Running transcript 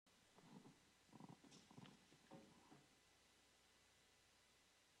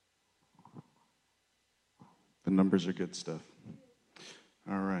The numbers are good stuff.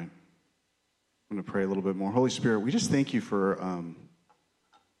 All right. I'm going to pray a little bit more. Holy Spirit, we just thank you for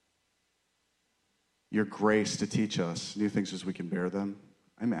your grace to teach us new things as we can bear them.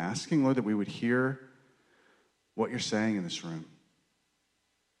 I'm asking, Lord, that we would hear what you're saying in this room.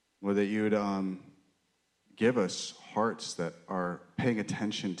 Lord, that you would give us hearts that are paying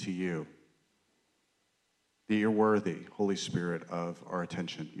attention to you. That you're worthy, Holy Spirit, of our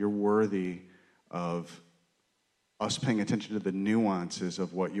attention. You're worthy of us paying attention to the nuances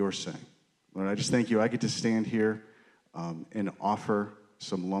of what you're saying. Lord, I just thank you. I get to stand here and offer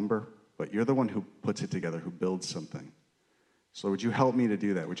some lumber, but you're the one who puts it together, who builds something. So would you help me to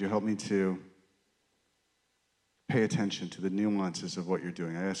do that? Would you help me to pay attention to the nuances of what you're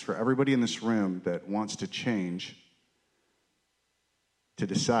doing? I ask for everybody in this room that wants to change to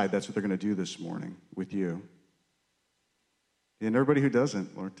decide that's what they're going to do this morning with you. And everybody who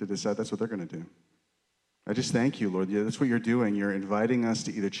doesn't, Lord, to decide that's what they're going to do. I just thank you, Lord. Yeah, that's what you're doing. You're inviting us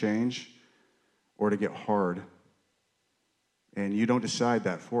to either change or to get hard. And you don't decide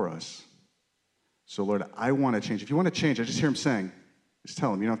that for us. So, Lord, I want to change. If you want to change, I just hear him saying, just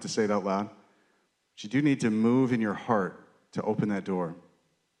tell him. You don't have to say it out loud. But you do need to move in your heart to open that door.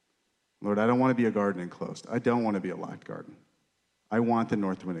 Lord, I don't want to be a garden enclosed. I don't want to be a locked garden. I want the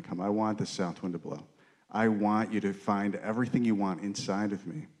north wind to come. I want the south wind to blow. I want you to find everything you want inside of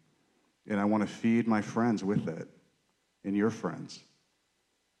me. And I want to feed my friends with it and your friends.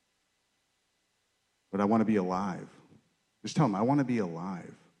 But I want to be alive. Just tell them, I want to be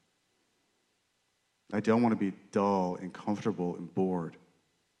alive. I don't want to be dull and comfortable and bored.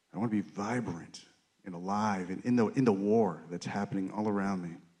 I want to be vibrant and alive and in the war that's happening all around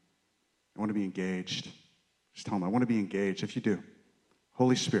me. I want to be engaged. Just tell them, I want to be engaged. If you do,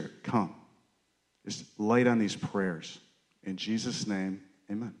 Holy Spirit, come. Just light on these prayers. In Jesus' name,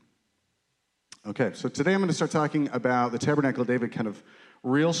 amen. Okay, so today I'm going to start talking about the Tabernacle of David kind of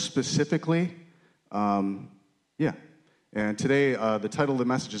real specifically. And today the title of the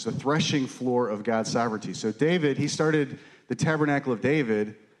message is The Threshing Floor of God's Sovereignty. So David, he started the Tabernacle of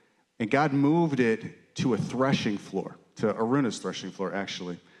David, and God moved it to a threshing floor, to Aruna's threshing floor,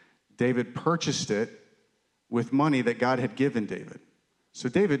 actually. David purchased it with money that God had given David. So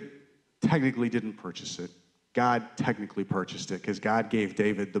David technically didn't purchase it. God technically purchased it because God gave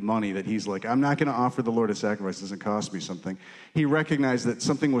David the money that he's like, I'm not going to offer the Lord a sacrifice. It doesn't cost me something. He recognized that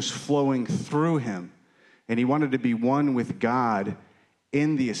something was flowing through him, and he wanted to be one with God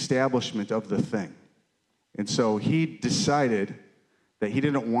in the establishment of the thing. And so he decided that he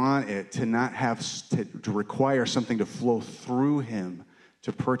didn't want it to not have to require something to flow through him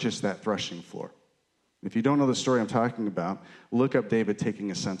to purchase that threshing floor. If you don't know the story I'm talking about, look up David taking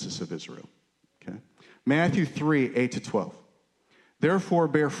a census of Israel. Okay? Matthew 3, 8-12. Therefore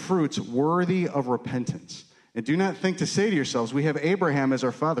bear fruits worthy of repentance. And do not think to say to yourselves, we have Abraham as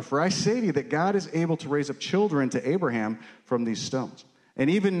our father. For I say to you that God is able to raise up children to Abraham from these stones. And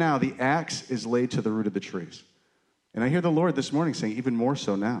even now the axe is laid to the root of the trees. And I hear the Lord this morning saying, even more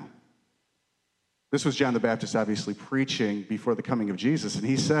so now. This was John the Baptist obviously preaching before the coming of Jesus. And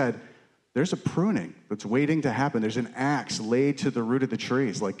he said, there's a pruning that's waiting to happen. There's an axe laid to the root of the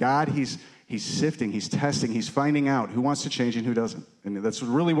trees. Like God, he's sifting, he's testing, he's finding out who wants to change and who doesn't. And that's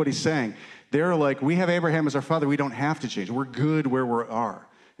really what he's saying. They're like, we have Abraham as our father. We don't have to change. We're good where we are.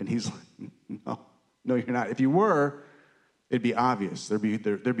 And he's like, no, you're not. If you were, it'd be obvious. There'd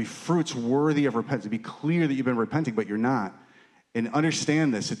be fruits worthy of repentance. It'd be clear that you've been repenting, but you're not. And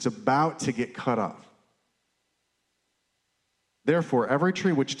understand this. It's about to get cut off. Therefore, every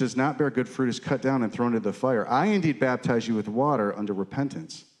tree which does not bear good fruit is cut down and thrown into the fire. I indeed baptize you with water unto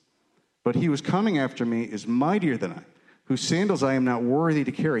repentance. But he who is coming after me is mightier than I, whose sandals I am not worthy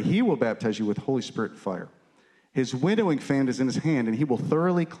to carry. He will baptize you with Holy Spirit and fire. His winnowing fan is in his hand, and he will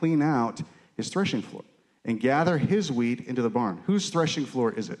thoroughly clean out his threshing floor and gather his wheat into the barn. Whose threshing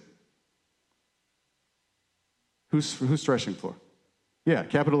floor is it? Whose threshing floor? Yeah,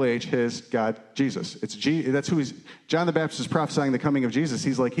 capital H, his, God, Jesus. That's who he's. John the Baptist is prophesying the coming of Jesus.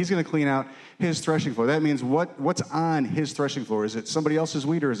 He's like, he's going to clean out his threshing floor. That means what's on his threshing floor? Is it somebody else's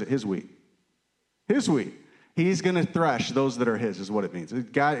wheat or is it his wheat? His wheat. He's going to thresh those that are his, is what it means.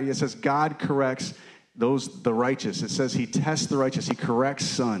 It says God corrects the righteous. It says he tests the righteous. He corrects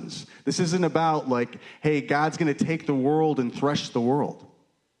sons. This isn't about like, hey, God's going to take the world and thresh the world.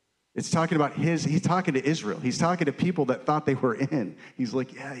 It's talking about he's talking to Israel. He's talking to people that thought they were in. He's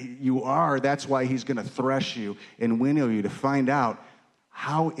like, yeah, you are. That's why he's going to thresh you and winnow you to find out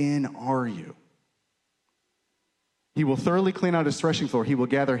how in are you. He will thoroughly clean out his threshing floor. He will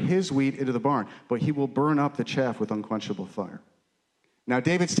gather his wheat into the barn, but he will burn up the chaff with unquenchable fire. Now,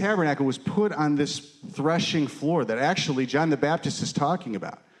 David's tabernacle was put on this threshing floor that actually John the Baptist is talking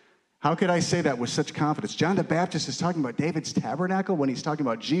about. How could I say that with such confidence? John the Baptist is talking about David's tabernacle when he's talking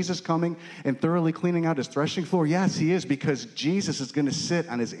about Jesus coming and thoroughly cleaning out his threshing floor? Yes, he is, because Jesus is going to sit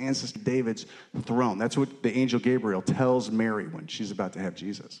on his ancestor David's throne. That's what the angel Gabriel tells Mary when she's about to have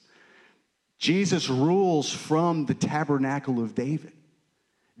Jesus. Jesus rules from the tabernacle of David.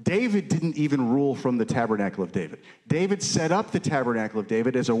 David didn't even rule from the tabernacle of David. David set up the tabernacle of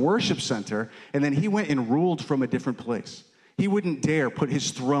David as a worship center, and then he went and ruled from a different place. He wouldn't dare put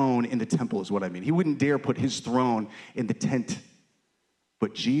his throne in the temple, is what I mean. He wouldn't dare put his throne in the tent.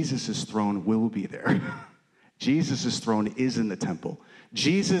 But Jesus' throne will be there. Jesus' throne is in the temple.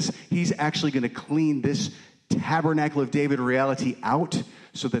 Jesus, he's actually going to clean this tabernacle of David reality out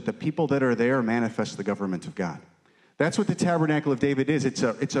so that the people that are there manifest the government of God. That's what the tabernacle of David is.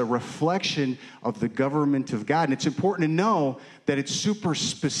 It's a reflection of the government of God. And it's important to know that it's super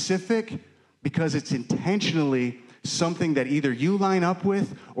specific because it's intentionally something that either you line up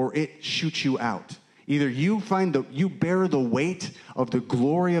with or it shoots you out. Either you bear the weight of the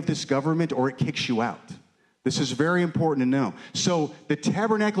glory of this government or it kicks you out. This is very important to know. So the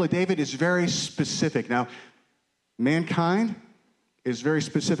tabernacle of David is very specific. Now, mankind is very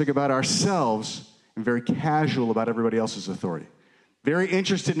specific about ourselves and very casual about everybody else's authority. Very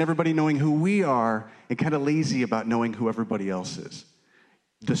interested in everybody knowing who we are and kind of lazy about knowing who everybody else is.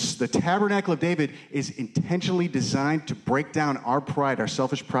 The tabernacle of David is intentionally designed to break down our pride, our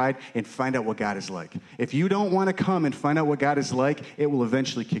selfish pride, and find out what God is like. If you don't want to come and find out what God is like, it will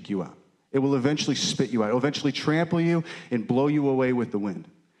eventually kick you out. It will eventually spit you out. It will eventually trample you and blow you away with the wind.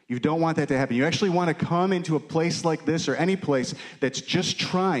 You don't want that to happen. You actually want to come into a place like this or any place that's just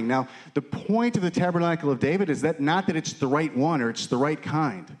trying. Now, the point of the tabernacle of David is that not that it's the right one or it's the right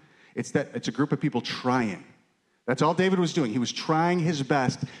kind. It's that it's a group of people trying. That's all David was doing. He was trying his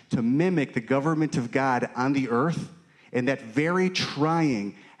best to mimic the government of God on the earth, and that very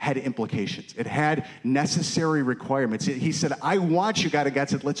trying had implications. It had necessary requirements. He said, I want you, God. And God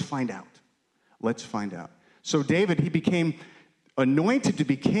said, let's find out. Let's find out. So David, he became anointed to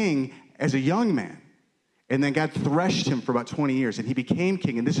be king as a young man, and then God threshed him for about 20 years, and he became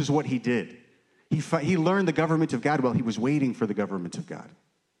king, and this is what he did. He learned the government of God while he was waiting for the government of God.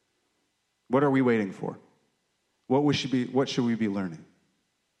 What are we waiting for? What should we be learning?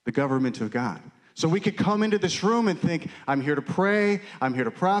 The government of God. So we could come into this room and think, I'm here to pray, I'm here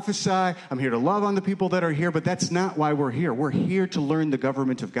to prophesy, I'm here to love on the people that are here, but that's not why we're here. We're here to learn the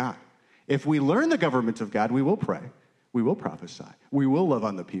government of God. If we learn the government of God, we will pray, we will prophesy, we will love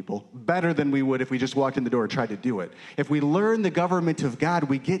on the people better than we would if we just walked in the door and tried to do it. If we learn the government of God,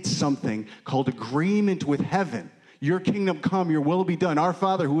 we get something called agreement with heaven. Your kingdom come, your will be done. Our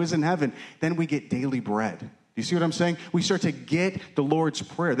Father who is in heaven. Then we get daily bread. You see what I'm saying? We start to get the Lord's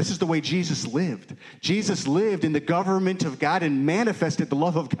Prayer. This is the way Jesus lived. Jesus lived in the government of God and manifested the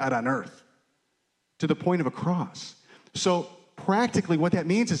love of God on earth to the point of a cross. So practically what that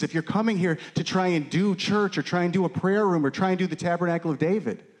means is if you're coming here to try and do church or try and do a prayer room or try and do the Tabernacle of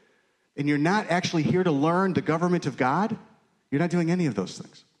David, and you're not actually here to learn the government of God, you're not doing any of those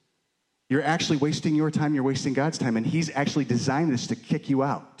things. You're actually wasting your time, you're wasting God's time, and he's actually designed this to kick you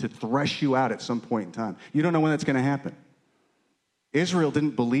out, to thresh you out at some point in time. You don't know when that's going to happen. Israel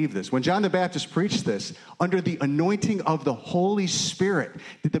didn't believe this. When John the Baptist preached this, under the anointing of the Holy Spirit,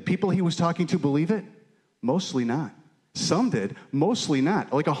 did the people he was talking to believe it? Mostly not. Some did, mostly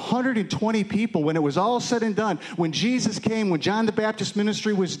not. Like 120 people, when it was all said and done, when Jesus came, when John the Baptist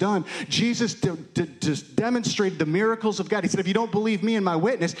ministry was done, Jesus just demonstrated the miracles of God. He said, if you don't believe me and my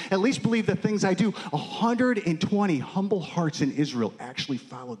witness, at least believe the things I do. 120 humble hearts in Israel actually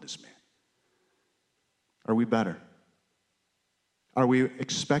followed this man. Are we better? Are we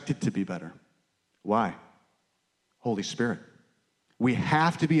expected to be better? Why? Holy Spirit. We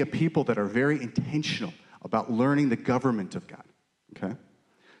have to be a people that are very intentional about learning the government of God, okay?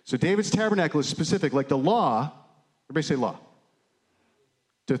 So David's tabernacle is specific, like the law, everybody say law,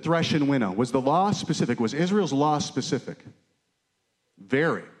 to thresh and winnow. Was the law specific? Was Israel's law specific?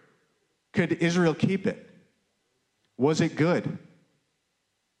 Very. Could Israel keep it? Was it good?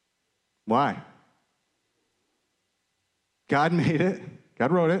 Why? God made it.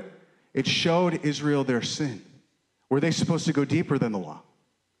 God wrote it. It showed Israel their sin. Were they supposed to go deeper than the law?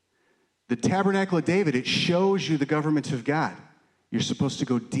 The tabernacle of David, it shows you the government of God. You're supposed to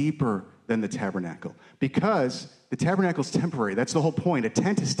go deeper than the tabernacle because the tabernacle is temporary. That's the whole point. A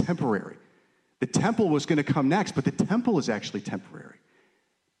tent is temporary. The temple was going to come next, but the temple is actually temporary.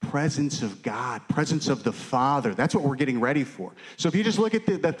 presence of God, presence of the Father. That's what we're getting ready for. So if you just look at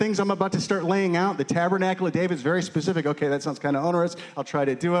the things I'm about to start laying out, the tabernacle of David is very specific. Okay, that sounds kind of onerous. I'll try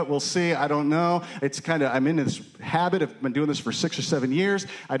to do it. We'll see. I don't know. I'm in this habit. I've been doing this for 6 or 7 years.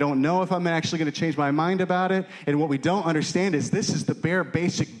 I don't know if I'm actually going to change my mind about it. And what we don't understand is this is the bare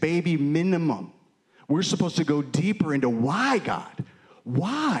basic baby minimum. We're supposed to go deeper into why, God?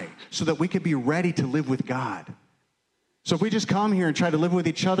 Why? So that we can be ready to live with God. So if we just come here and try to live with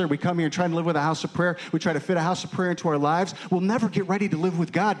each other, we come here and try to live with a house of prayer, we try to fit a house of prayer into our lives, we'll never get ready to live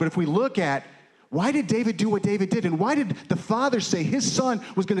with God. But if we look at why did David do what David did, and why did the Father say his son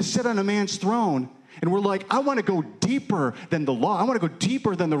was going to sit on a man's throne, and we're like, I want to go deeper than the law. I want to go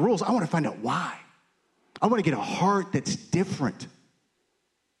deeper than the rules. I want to find out why. I want to get a heart that's different.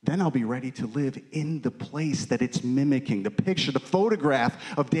 Then I'll be ready to live in the place that it's mimicking. The picture, the photograph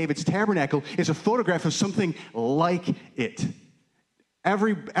of David's tabernacle is a photograph of something like it.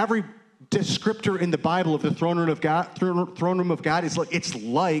 Every descriptor in the Bible of the throne room of God is like, it's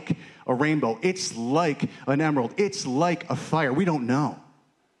like a rainbow. It's like an emerald. It's like a fire. We don't know.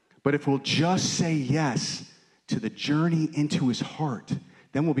 But if we'll just say yes to the journey into his heart,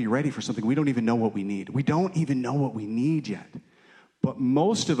 then we'll be ready for something we don't even know what we need. We don't even know what we need yet. But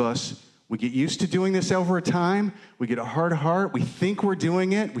most of us, we get used to doing this over a time. We get a hard heart. We think we're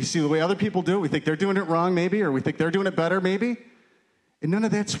doing it. We see the way other people do it. We think they're doing it wrong, maybe, or we think they're doing it better, maybe. And none of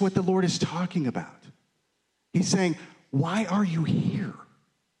that's what the Lord is talking about. He's saying, why are you here?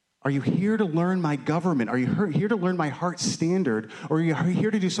 Are you here to learn my government? Are you here to learn my heart standard? Or are you here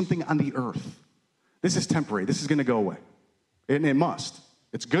to do something on the earth? This is temporary. This is going to go away. And it must.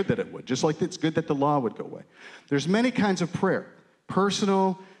 It's good that it would, just like it's good that the law would go away. There's many kinds of prayer.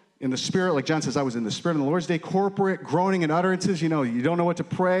 Personal, in the Spirit, like John says, I was in the Spirit on the Lord's Day. Corporate, groaning and utterances. You don't know what to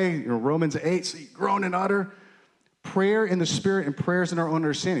pray. Romans 8, so you groan and utter. Prayer in the Spirit and prayers in our own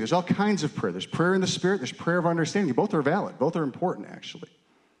understanding. There's all kinds of prayer. There's prayer in the Spirit. There's prayer of understanding. Both are valid. Both are important, actually.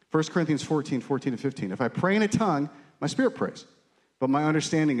 1 Corinthians 14 and 15. If I pray in a tongue, my spirit prays, but my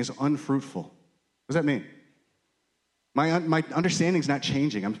understanding is unfruitful. What does that mean? My understanding is not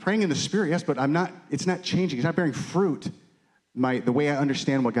changing. I'm praying in the Spirit, yes, but it's not changing. It's not bearing fruit. The way I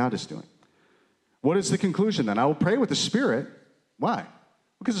understand what God is doing. What is the conclusion then? I will pray with the Spirit. Why?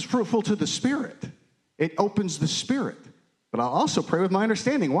 Because it's fruitful to the Spirit. It opens the Spirit. But I'll also pray with my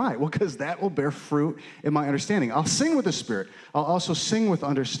understanding. Why? Well, because that will bear fruit in my understanding. I'll sing with the Spirit. I'll also sing with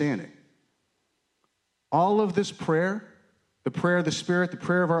understanding. All of this prayer, the prayer of the Spirit, the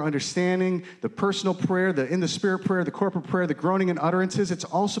prayer of our understanding, the personal prayer, the in the Spirit prayer, the corporate prayer, the groaning and utterances, it's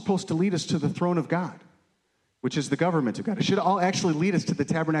all supposed to lead us to the throne of God, which is the government of God. It should all actually lead us to the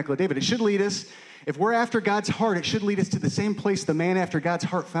tabernacle of David. It should lead us, if we're after God's heart, it should lead us to the same place the man after God's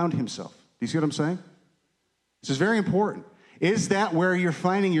heart found himself. Do you see what I'm saying? This is very important. Is that where you're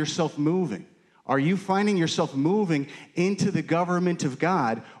finding yourself moving? Are you finding yourself moving into the government of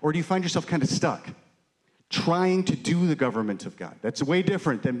God, or do you find yourself kind of stuck, trying to do the government of God? That's way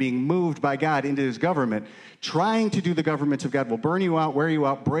different than being moved by God into his government. Trying to do the government of God will burn you out, wear you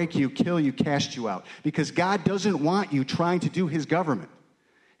out, break you, kill you, cast you out. Because God doesn't want you trying to do his government.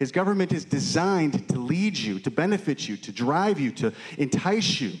 His government is designed to lead you, to benefit you, to drive you, to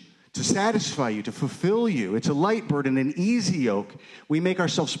entice you, to satisfy you, to fulfill you. It's a light burden, an easy yoke. We make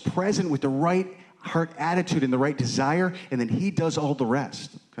ourselves present with the right heart attitude and the right desire, and then he does all the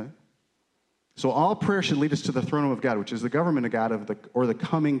rest. Okay? So all prayer should lead us to the throne of God, which is the government of God or the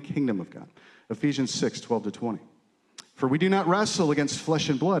coming kingdom of God. Ephesians 6, 12 to 20. For we do not wrestle against flesh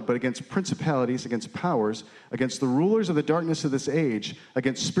and blood, but against principalities, against powers, against the rulers of the darkness of this age,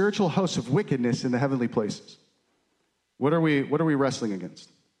 against spiritual hosts of wickedness in the heavenly places. What are we wrestling against?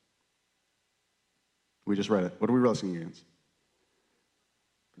 We just read it. What are we wrestling against?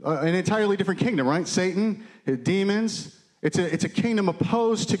 An entirely different kingdom, right? Satan, demons. It's a kingdom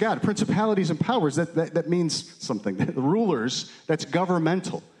opposed to God. Principalities and powers, that means something. The rulers, that's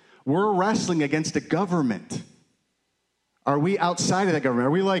governmental. We're wrestling against a government. Are we outside of that government?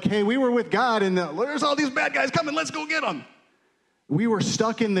 Are we like, hey, we were with God and there's all these bad guys coming, let's go get them. We were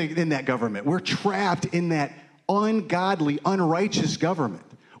stuck in that government. We're trapped in that ungodly, unrighteous government.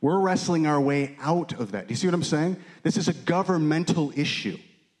 We're wrestling our way out of that. Do you see what I'm saying? This is a governmental issue.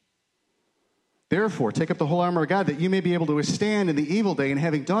 Therefore, take up the whole armor of God that you may be able to withstand in the evil day, and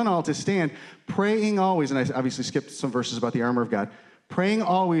having done all to stand, praying always, and I obviously skipped some verses about the armor of God, praying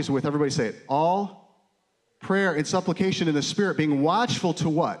always with, everybody say it, all prayer and supplication in the Spirit, being watchful to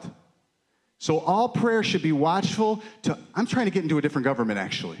what? So all prayer should be watchful to, I'm trying to get into a different government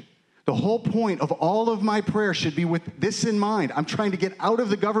actually. The whole point of all of my prayer should be with this in mind. I'm trying to get out of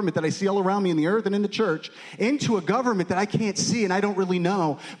the government that I see all around me in the earth and in the church into a government that I can't see and I don't really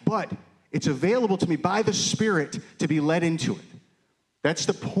know, but it's available to me by the Spirit to be led into it. That's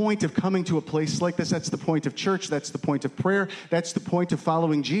the point of coming to a place like this. That's the point of church. That's the point of prayer. That's the point of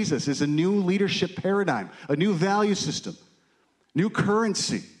following Jesus, is a new leadership paradigm, a new value system, new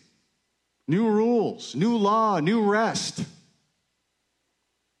currency, new rules, new law, new rest.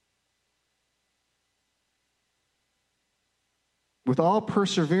 With all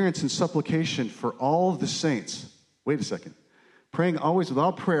perseverance and supplication for all the saints. Wait a second. Praying always with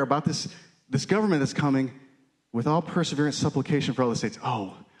all prayer about this government that's coming, with all perseverance, supplication for all the saints.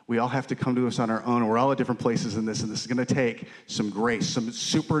 Oh, we all have to come to us on our own. We're all at different places in this, and this is going to take some grace, some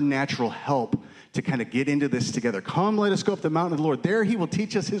supernatural help to kind of get into this together. Come, let us go up the mountain of the Lord. There he will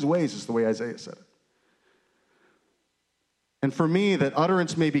teach us his ways, is the way Isaiah said it. And for me, that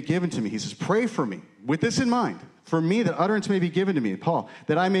utterance may be given to me. He says, pray for me, with this in mind. For me, that utterance may be given to me, Paul,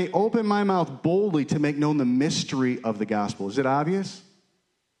 that I may open my mouth boldly to make known the mystery of the gospel. Is it obvious?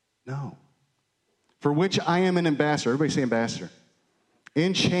 No. For which I am an ambassador. Everybody say ambassador.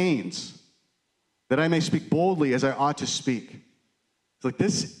 In chains, that I may speak boldly as I ought to speak. It's like,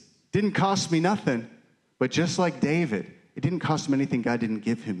 this didn't cost me nothing, but just like David, it didn't cost him anything God didn't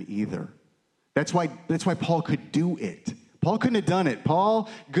give him either. That's why Paul could do it. Paul couldn't have done it. Paul,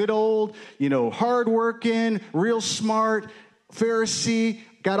 good old, hardworking, real smart, Pharisee,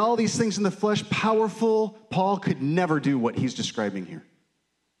 got all these things in the flesh, powerful. Paul could never do what he's describing here.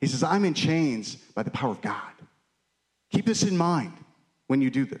 He says, I'm in chains by the power of God. Keep this in mind when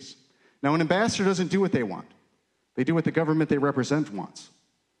you do this. Now, an ambassador doesn't do what they want. They do what the government they represent wants.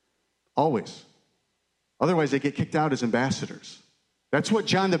 Always. Otherwise, they get kicked out as ambassadors. That's what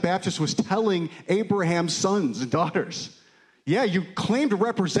John the Baptist was telling Abraham's sons and daughters. Yeah, you claim to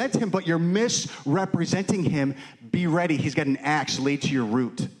represent him, but you're misrepresenting him. Be ready. He's got an axe laid to your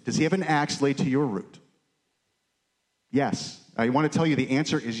root. Does he have an axe laid to your root? Yes. I want to tell you the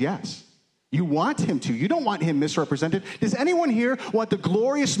answer is yes. You want him to. You don't want him misrepresented. Does anyone here want the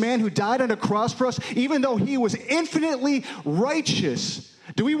glorious man who died on a cross for us, even though he was infinitely righteous?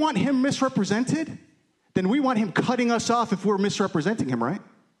 Do we want him misrepresented? Then we want him cutting us off if we're misrepresenting him, right?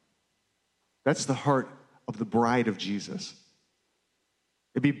 That's the heart of the bride of Jesus.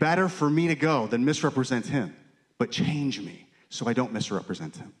 It'd be better for me to go than misrepresent him, but change me so I don't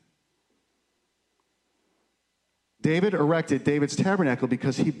misrepresent him. David erected David's tabernacle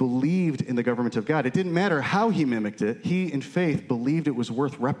because he believed in the government of God. It didn't matter how he mimicked it. He, in faith, believed it was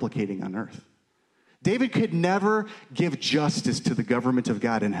worth replicating on earth. David could never give justice to the government of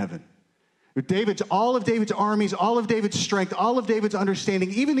God in heaven. All of David's armies, all of David's strength, all of David's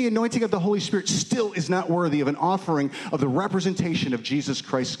understanding, even the anointing of the Holy Spirit still is not worthy of an offering of the representation of Jesus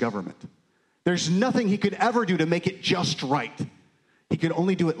Christ's government. There's nothing he could ever do to make it just right. He could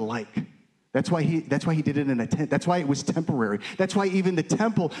only do it like. That's why he did it in a tent. That's why it was temporary. That's why even the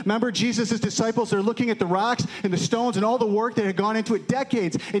temple, remember Jesus' disciples, they're looking at the rocks and the stones and all the work that had gone into it,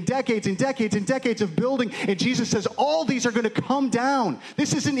 decades and decades and decades and decades of building. And Jesus says, all these are going to come down.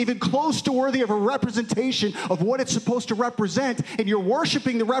 This isn't even close to worthy of a representation of what it's supposed to represent. And you're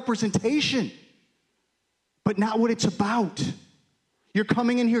worshiping the representation, but not what it's about. You're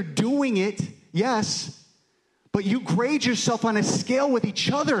coming in here doing it, yes, but you grade yourself on a scale with each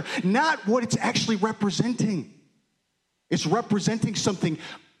other, not what it's actually representing. It's representing something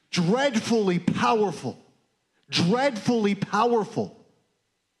dreadfully powerful. Dreadfully powerful.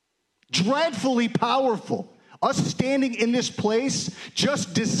 Dreadfully powerful. Us standing in this place,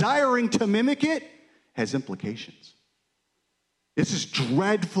 just desiring to mimic it, has implications. This is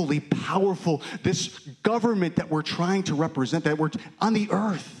dreadfully powerful. This government that we're trying to represent, that we're on the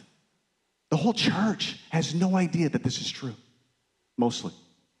earth. The whole church has no idea that this is true, mostly.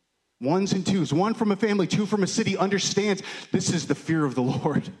 Ones and twos, one from a family, two from a city, understands this is the fear of the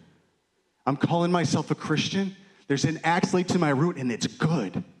Lord. I'm calling myself a Christian. There's an axe laid to my root, and it's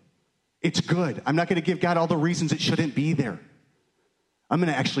good. It's good. I'm not going to give God all the reasons it shouldn't be there. I'm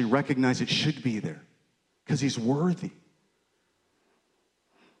going to actually recognize it should be there because he's worthy.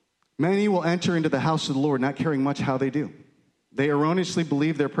 Many will enter into the house of the Lord, not caring much how they do. They erroneously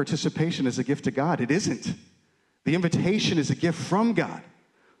believe their participation is a gift to God. It isn't. The invitation is a gift from God.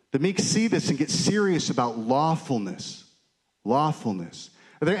 The meek see this and get serious about lawfulness. Lawfulness.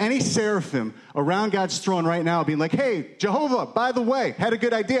 Are there any seraphim around God's throne right now being like, hey, Jehovah, by the way, had a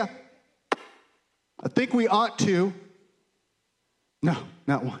good idea. I think we ought to. No,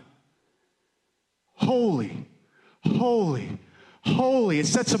 not one. Holy, holy, holy. It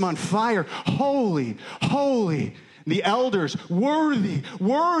sets them on fire. Holy, holy. The elders, worthy,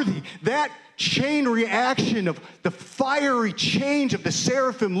 worthy. That chain reaction of the fiery change of the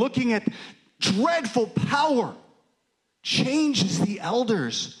seraphim looking at dreadful power changes the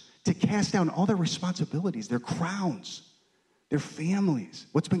elders to cast down all their responsibilities, their crowns, their families,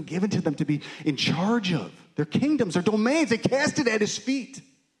 what's been given to them to be in charge of, their kingdoms, their domains. They cast it at his feet.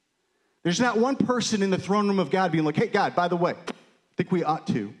 There's not one person in the throne room of God being like, hey, God, by the way, I think we ought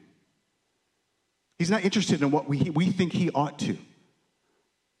to. He's not interested in what we think he ought to.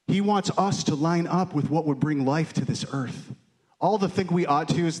 He wants us to line up with what would bring life to this earth. All the think we ought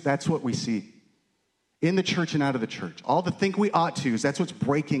to is that's what we see in the church and out of the church. All the think we ought to is that's what's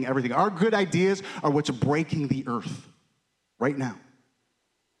breaking everything. Our good ideas are what's breaking the earth right now.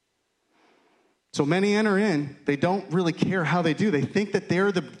 So many enter in, they don't really care how they do. They think that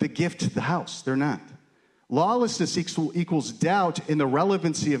they're the gift to the house. They're not. Lawlessness equals doubt in the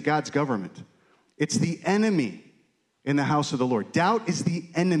relevancy of God's government. It's the enemy in the house of the Lord. Doubt is the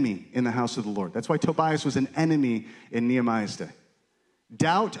enemy in the house of the Lord. That's why Tobias was an enemy in Nehemiah's day.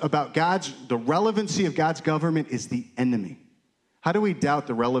 Doubt about the relevancy of God's government is the enemy. How do we doubt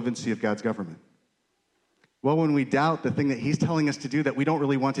the relevancy of God's government? Well, when we doubt the thing that he's telling us to do that we don't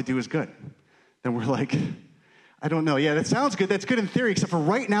really want to do is good. Then we're like, I don't know. Yeah, that sounds good. That's good in theory, except for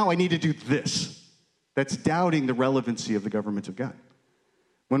right now I need to do this. That's doubting the relevancy of the government of God.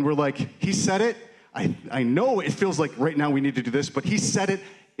 When we're like, he said it, I know it feels like right now we need to do this, but he said it,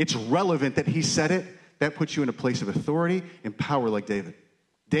 it's relevant that he said it. That puts you in a place of authority and power like David.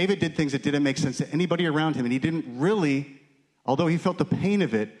 David did things that didn't make sense to anybody around him, and he didn't really, although he felt the pain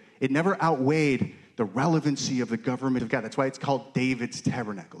of it, it never outweighed the relevancy of the government of God. That's why it's called David's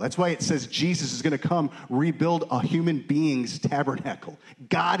tabernacle. That's why it says Jesus is going to come rebuild a human being's tabernacle.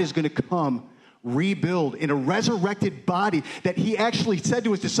 God is going to come rebuild in a resurrected body that he actually said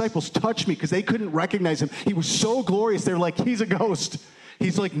to his disciples, touch me, because they couldn't recognize him. He was so glorious. They're like, he's a ghost.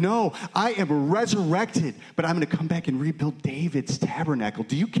 He's like, no, I am resurrected, but I'm going to come back and rebuild David's tabernacle.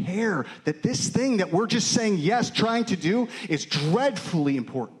 Do you care that this thing that we're just saying yes, trying to do, is dreadfully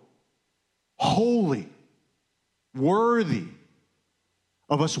important? Holy, worthy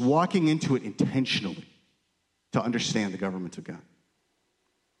of us walking into it intentionally to understand the government of God.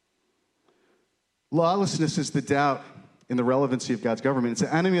 Lawlessness is the doubt in the relevancy of God's government. It's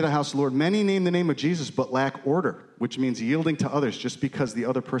the enemy of the house of the Lord. Many name the name of Jesus but lack order, which means yielding to others just because the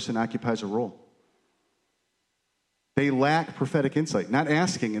other person occupies a role. They lack prophetic insight, not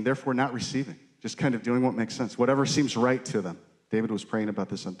asking and therefore not receiving, just kind of doing what makes sense, whatever seems right to them. David was praying about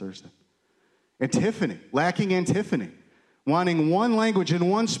this on Thursday. Antiphony, lacking antiphony, wanting one language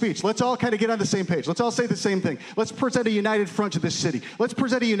and one speech. Let's all kind of get on the same page. Let's all say the same thing. Let's present a united front to this city. Let's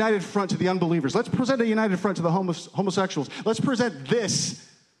present a united front to the unbelievers. Let's present a united front to the homosexuals. Let's present this.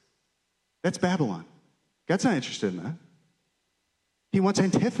 That's Babylon. God's not interested in that. He wants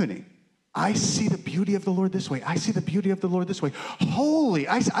antiphony. I see the beauty of the Lord this way. I see the beauty of the Lord this way. Holy.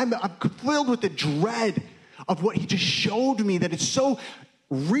 I'm filled with the dread of what he just showed me, that it's so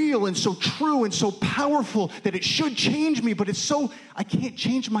real and so true and so powerful that it should change me, but it's so, I can't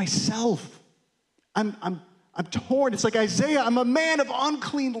change myself. I'm torn. It's like Isaiah, I'm a man of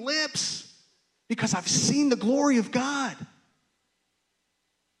unclean lips because I've seen the glory of God.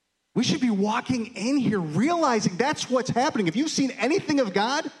 We should be walking in here realizing that's what's happening. If you've seen anything of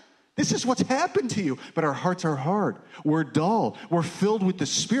God, this is what's happened to you. But our hearts are hard. We're dull. We're filled with the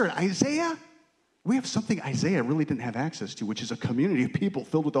Spirit. Isaiah, we have something Isaiah really didn't have access to, which is a community of people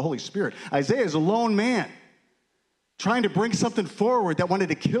filled with the Holy Spirit. Isaiah is a lone man trying to bring something forward that wanted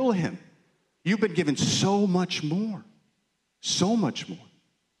to kill him. You've been given so much more. So much more.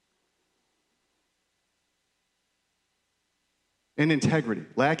 And integrity,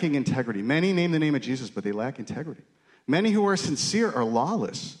 lacking integrity. Many name the name of Jesus, but they lack integrity. Many who are sincere are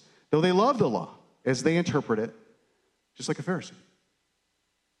lawless, though they love the law as they interpret it, just like a Pharisee.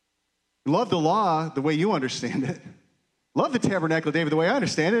 Love the law the way you understand it. Love the tabernacle of David the way I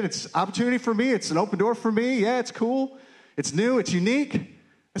understand it. It's opportunity for me. It's an open door for me. Yeah, it's cool. It's new. It's unique.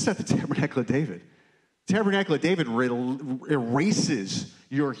 That's not the tabernacle of David. The tabernacle of David erases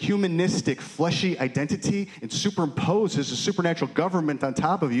your humanistic, fleshy identity and superimposes a supernatural government on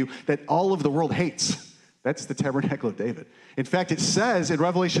top of you that all of the world hates. That's the tabernacle of David. In fact, it says in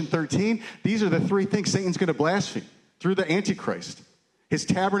Revelation 13, these are the three things Satan's going to blaspheme through the Antichrist. His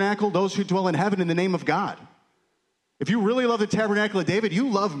tabernacle, those who dwell in heaven in the name of God. If you really love the tabernacle of David, you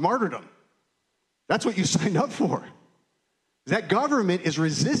love martyrdom. That's what you signed up for. That government is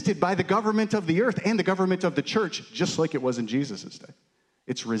resisted by the government of the earth and the government of the church, just like it was in Jesus' day.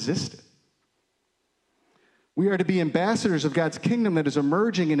 It's resisted. We are to be ambassadors of God's kingdom that is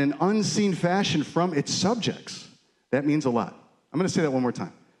emerging in an unseen fashion from its subjects. That means a lot. I'm going to say that one more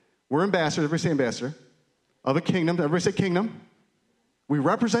time. We're ambassadors, everybody say ambassador, of a kingdom. Everybody say kingdom. We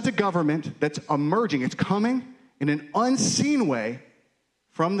represent a government that's emerging. It's coming in an unseen way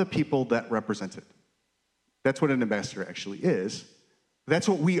from the people that represent it. That's what an ambassador actually is. That's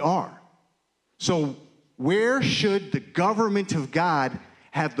what we are. So where should the government of God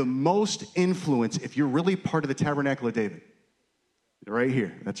have the most influence if you're really part of the Tabernacle of David? Right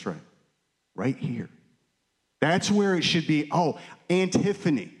here. That's right. Right here. That's where it should be. Oh,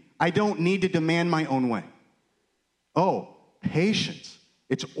 antiphony. I don't need to demand my own way. Oh, patience.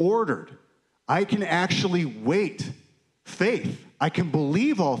 It's ordered. I can actually wait. Faith. I can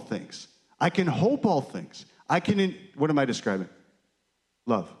believe all things. I can hope all things. What am I describing?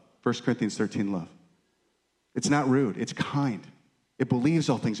 Love. 1 Corinthians 13, love. It's not rude. It's kind. It believes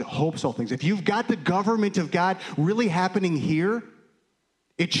all things. It hopes all things. If you've got the government of God really happening here,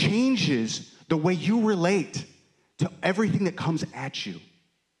 it changes the way you relate to everything that comes at you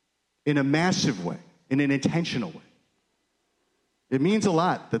in a massive way, in an intentional way. It means a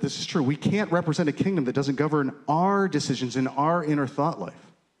lot that this is true. We can't represent a kingdom that doesn't govern our decisions in our inner thought life.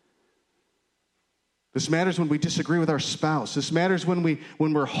 This matters when we disagree with our spouse. This matters when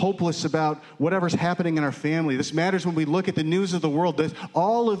we're hopeless about whatever's happening in our family. This matters when we look at the news of the world.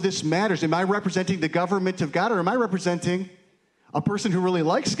 All of this matters. Am I representing the government of God, or am I representing a person who really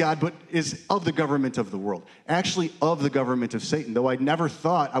likes God but is of the government of the world? Actually, of the government of Satan. Though I never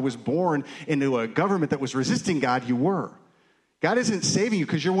thought I was born into a government that was resisting God, you were. God isn't saving you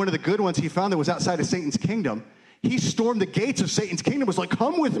because you're one of the good ones he found that was outside of Satan's kingdom. He stormed the gates of Satan's kingdom, was like,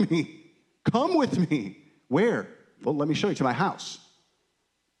 come with me. Come with me. Where? Well, let me show you. To my house.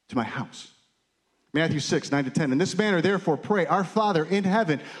 To my house. Matthew 6, 9 to 10. In this manner, therefore, pray, our Father in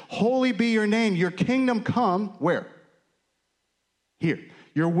heaven, holy be your name. Your kingdom come. Where? Here.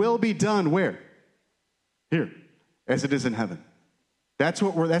 Your will be done. Where? Here. As it is in heaven. That's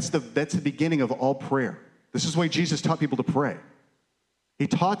the beginning of all prayer. This is why Jesus taught people to pray. He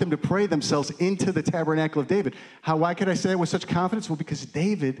taught them to pray themselves into the tabernacle of David. Why could I say that with such confidence? Well, because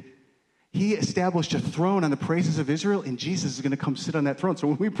David, he established a throne on the praises of Israel, and Jesus is going to come sit on that throne. So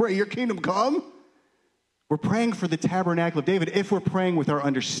when we pray, your kingdom come, we're praying for the tabernacle of David if we're praying with our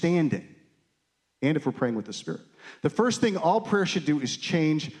understanding and if we're praying with the Spirit. The first thing all prayer should do is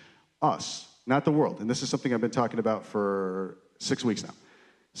change us, not the world. And this is something I've been talking about for 6 weeks now.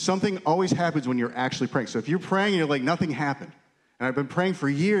 Something always happens when you're actually praying. So if you're praying and you're like, nothing happened, and I've been praying for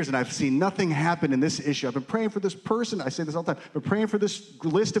years, and I've seen nothing happen in this issue. I've been praying for this person. I say this all the time. I've been praying for this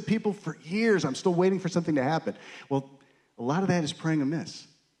list of people for years. I'm still waiting for something to happen. Well, a lot of that is praying amiss.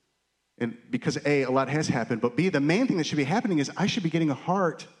 And because A, a lot has happened, but B, the main thing that should be happening is I should be getting a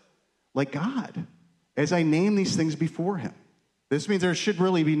heart like God as I name these things before him. This means there should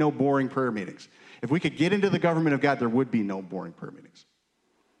really be no boring prayer meetings. If we could get into the government of God, there would be no boring prayer meetings.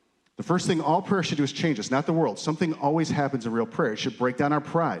 The first thing all prayer should do is change us, not the world. Something always happens in real prayer. It should break down our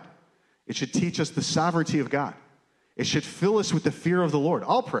pride. It should teach us the sovereignty of God. It should fill us with the fear of the Lord.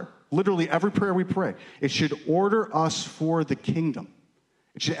 All prayer, literally every prayer we pray. It should order us for the kingdom.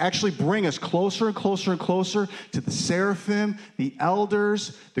 It should actually bring us closer and closer and closer to the seraphim, the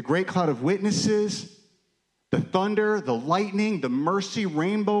elders, the great cloud of witnesses, the thunder, the lightning, the mercy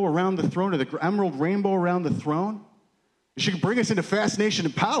rainbow around the throne, or the emerald rainbow around the throne. It should bring us into fascination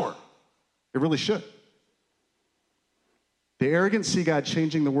and power. It really should. The arrogant see God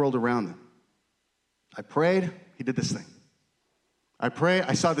changing the world around them. I prayed, he did this thing. I pray,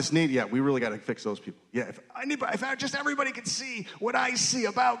 I saw this need. Yeah, we really got to fix those people. Yeah, if just everybody could see what I see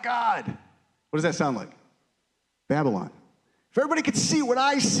about God. What does that sound like? Babylon. If everybody could see what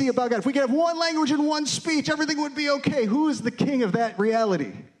I see about God, if we could have one language and one speech, everything would be okay. Who is the king of that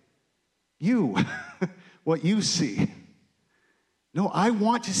reality? You. What you see. No, I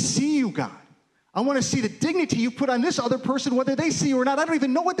want to see you, God. I want to see the dignity you put on this other person, whether they see you or not. I don't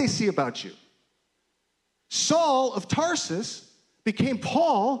even know what they see about you. Saul of Tarsus became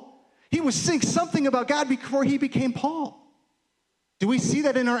Paul. He was seeing something about God before he became Paul. Do we see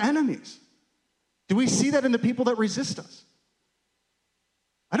that in our enemies? Do we see that in the people that resist us?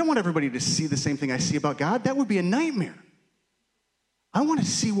 I don't want everybody to see the same thing I see about God. That would be a nightmare. I want to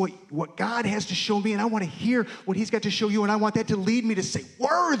see what God has to show me, and I want to hear what he's got to show you, and I want that to lead me to say,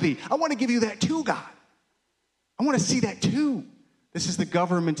 worthy. I want to give you that too, God. I want to see that too. This is the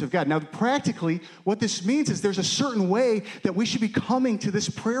government of God. Now, practically, what this means is there's a certain way that we should be coming to this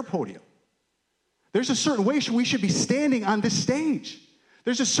prayer podium. There's a certain way we should be standing on this stage.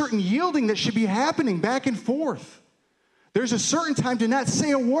 There's a certain yielding that should be happening back and forth. There's a certain time to not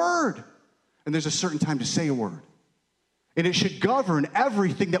say a word, and there's a certain time to say a word. And it should govern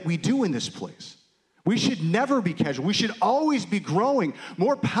everything that we do in this place. We should never be casual. We should always be growing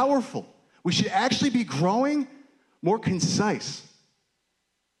more powerful. We should actually be growing more concise.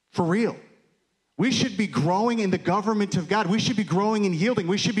 For real. We should be growing in the government of God. We should be growing in yielding.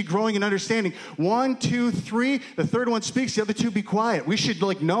 We should be growing in understanding. 1, 2, 3. The third one speaks. The other two be quiet. We should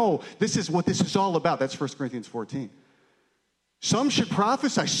know this is what this is all about. That's 1 Corinthians 14. Some should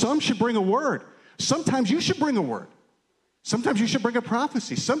prophesy. Some should bring a word. Sometimes you should bring a word. Sometimes you should bring a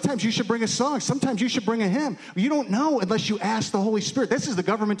prophecy. Sometimes you should bring a song. Sometimes you should bring a hymn. You don't know unless you ask the Holy Spirit. This is the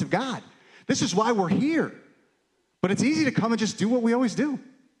government of God. This is why we're here. But it's easy to come and just do what we always do.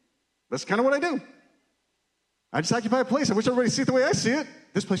 That's kind of what I do. I just occupy a place. I wish everybody see it the way I see it.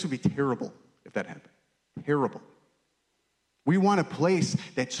 This place would be terrible if that happened. Terrible. We want a place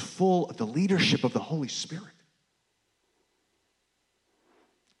that's full of the leadership of the Holy Spirit.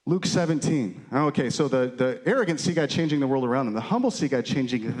 Luke 17. Okay, so the arrogant see God changing the world around them. The humble see God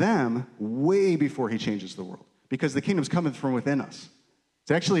changing them way before he changes the world. Because the kingdom's coming from within us.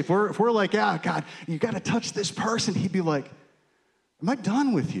 It's actually, if we're like, God, you got to touch this person, he'd be like, am I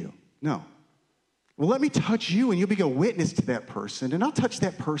done with you? No. Well, let me touch you, and you'll be a witness to that person, and I'll touch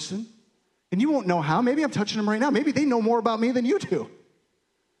that person, and you won't know how. Maybe I'm touching them right now. Maybe they know more about me than you do.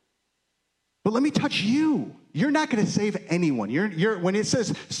 But let me touch you. You're not going to save anyone. When it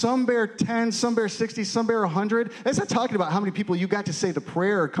says some bear 10, some bear 60, some bear 100, that's not talking about how many people you got to say the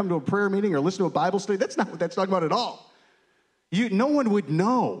prayer or come to a prayer meeting or listen to a Bible study. That's not what that's talking about at all. No one would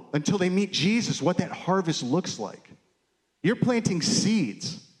know until they meet Jesus what that harvest looks like. You're planting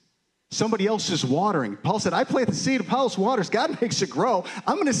seeds. Somebody else is watering. Paul said, I plant the seed, Apollos waters. God makes it grow.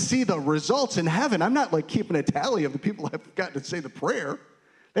 I'm going to see the results in heaven. I'm not like keeping a tally of the people I've got to say the prayer.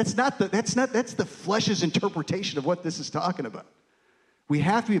 That's the flesh's interpretation of what this is talking about. We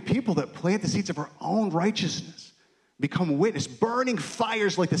have to be people that plant the seeds of our own righteousness, become witness, burning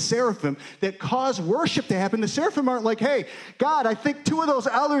fires like the seraphim that cause worship to happen. The seraphim aren't like, hey, God, I think 2 of those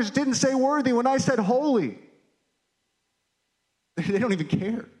elders didn't say worthy when I said holy. They don't even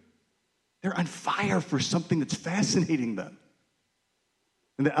care. They're on fire for something that's fascinating them.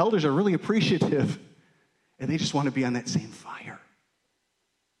 And the elders are really appreciative, and they just want to be on that same fire.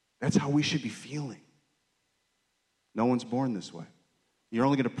 That's how we should be feeling. No one's born this way. You're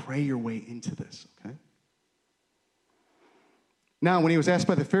only going to pray your way into this, okay? Now, when he was asked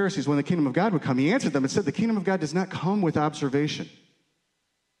by the Pharisees when the kingdom of God would come, he answered them and said, the kingdom of God does not come with observation.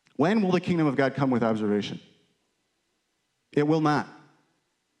 When will the kingdom of God come with observation? It will not.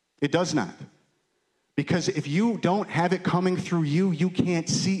 It does not. Because if you don't have it coming through you, you can't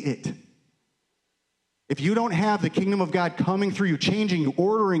see it. If you don't have the kingdom of God coming through you, changing you,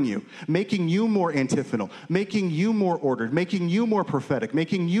 ordering you, making you more antiphonal, making you more ordered, making you more prophetic,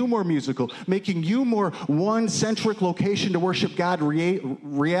 making you more musical, making you more one-centric location to worship God,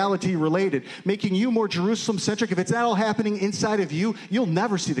 reality-related, making you more Jerusalem-centric, if it's not all happening inside of you, you'll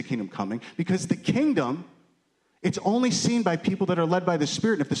never see the kingdom coming, because the kingdom, it's only seen by people that are led by the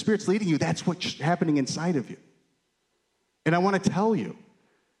Spirit. And if the Spirit's leading you, that's what's happening inside of you. And I want to tell you,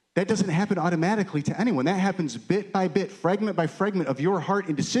 that doesn't happen automatically to anyone. That happens bit by bit, fragment by fragment of your heart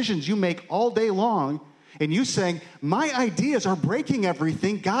and decisions you make all day long. And you saying, my ideas are breaking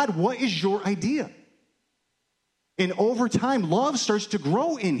everything. God, what is your idea? And over time, love starts to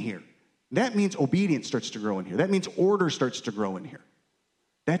grow in here. That means obedience starts to grow in here. That means order starts to grow in here.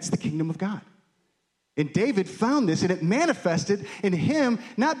 That's the kingdom of God. And David found this, and it manifested in him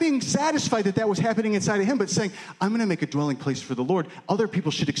not being satisfied that was happening inside of him, but saying, I'm going to make a dwelling place for the Lord. Other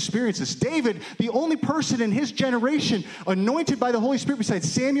people should experience this. David, the only person in his generation anointed by the Holy Spirit besides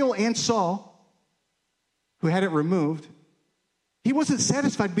Samuel and Saul, who had it removed, he wasn't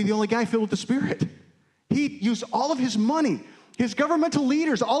satisfied to be the only guy filled with the Spirit. He used all of his money, his governmental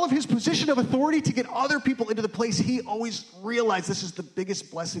leaders, all of his position of authority to get other people into the place he always realized this is the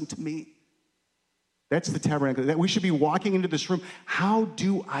biggest blessing to me. That's the tabernacle. That we should be walking into this room. How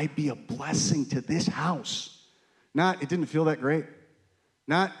do I be a blessing to this house? Not, it didn't feel that great.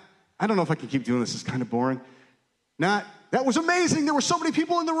 Not, I don't know if I can keep doing this. It's kind of boring. Not, that was amazing. There were so many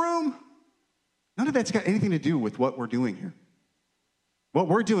people in the room. None of that's got anything to do with what we're doing here. What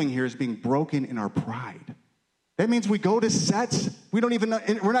we're doing here is being broken in our pride. That means we go to sets we're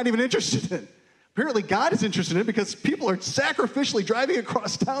not even interested in. Apparently God is interested in it because people are sacrificially driving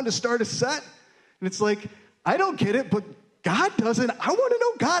across town to start a set. And it's like, I don't get it, but God doesn't. I want to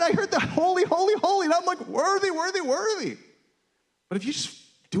know God. I heard the holy, holy, holy. And I'm like, worthy, worthy, worthy. But if you just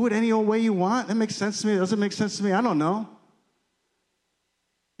do it any old way you want, that makes sense to me. It doesn't make sense to me. I don't know.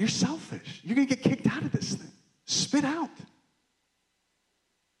 You're selfish. You're going to get kicked out of this thing. Spit out.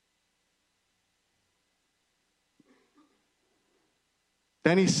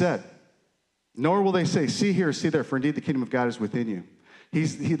 Then he said, Nor will they say, see here, see there, for indeed the kingdom of God is within you.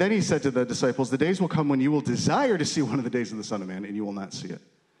 Then he said to the disciples, the days will come when you will desire to see one of the days of the Son of Man, and you will not see it.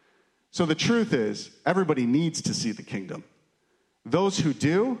 So the truth is, everybody needs to see the kingdom. Those who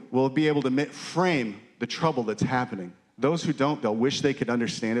do will be able to frame the trouble that's happening. Those who don't, they'll wish they could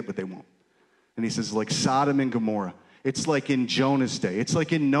understand it, but they won't. And he says, like Sodom and Gomorrah. It's like in Jonah's day. It's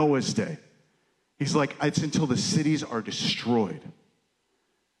like in Noah's day. He's like, it's until the cities are destroyed.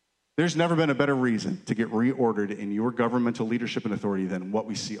 There's never been a better reason to get reordered in your governmental leadership and authority than what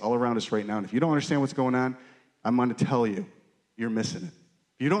we see all around us right now. And if you don't understand what's going on, I'm going to tell you, you're missing it.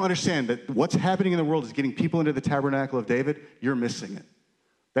 If you don't understand that what's happening in the world is getting people into the tabernacle of David, you're missing it.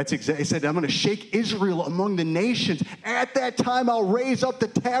 That's exactly, he said, I'm going to shake Israel among the nations. At that time, I'll raise up the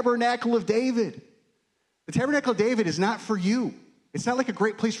tabernacle of David. The tabernacle of David is not for you. It's not like a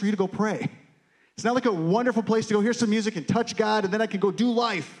great place for you to go pray. It's not like a wonderful place to go hear some music and touch God, and then I can go do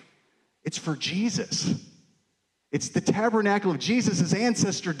life. It's for Jesus. It's the tabernacle of Jesus'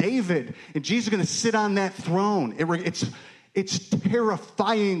 ancestor, David. And Jesus is going to sit on that throne. It's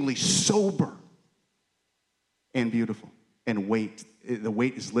terrifyingly sober and beautiful. And the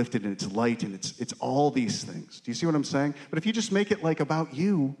weight is lifted and it's light and it's all these things. Do you see what I'm saying? But if you just make it like about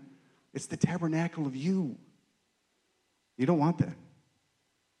you, it's the tabernacle of you. You don't want that.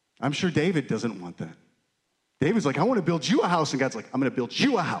 I'm sure David doesn't want that. David's like, I want to build you a house. And God's like, I'm going to build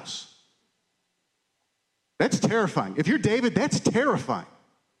you a house. That's terrifying. If you're David, that's terrifying.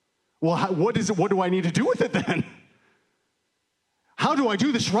 Well, what do I need to do with it then? How do I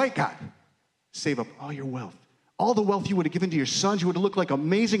do this right, God? Save up all your wealth. All the wealth you would have given to your sons. You would have looked like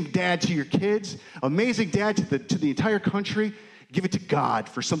amazing dad to your kids, amazing dad to the entire country. Give it to God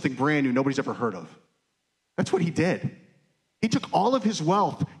for something brand new nobody's ever heard of. That's what he did. He took all of his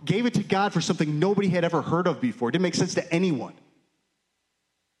wealth, gave it to God for something nobody had ever heard of before. It didn't make sense to anyone.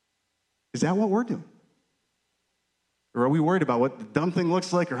 Is that what we're doing? Or are we worried about what the dumb thing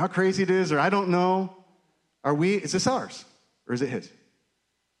looks like or how crazy it is or I don't know? Is this ours or is it his?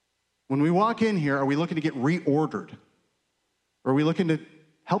 When we walk in here, are we looking to get reordered? Or are we looking to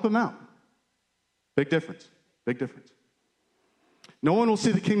help him out? Big difference. Big difference. No one will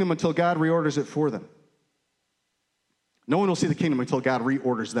see the kingdom until God reorders it for them. No one will see the kingdom until God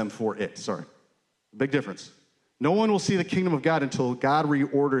reorders them for it. Sorry. Big difference. No one will see the kingdom of God until God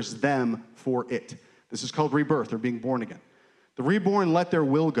reorders them for it. This is called rebirth or being born again. The reborn let their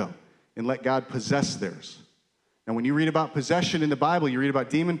will go and let God possess theirs. And when you read about possession in the Bible, you read about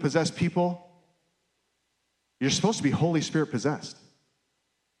demon-possessed people, you're supposed to be Holy Spirit possessed.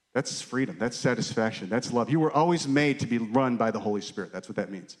 That's freedom. That's satisfaction. That's love. You were always made to be run by the Holy Spirit. That's what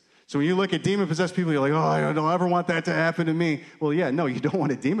that means. So when you look at demon-possessed people, you're like, oh, I don't ever want that to happen to me. Well, yeah, no, you don't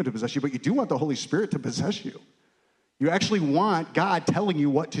want a demon to possess you, but you do want the Holy Spirit to possess you. You actually want God telling you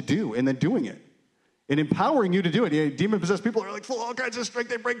what to do and then doing it and empowering you to do it. Yeah, demon-possessed people are like full of all kinds of strength.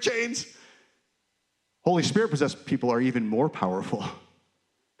 They break chains. Holy Spirit-possessed people are even more powerful.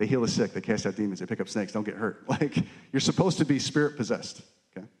 They heal the sick. They cast out demons. They pick up snakes. Don't get hurt. Like, you're supposed to be Spirit-possessed.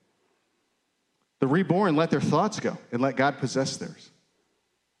 Okay? The reborn let their thoughts go and let God possess theirs.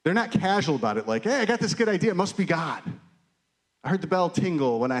 They're not casual about it like, hey, I got this good idea. It must be God. I heard the bell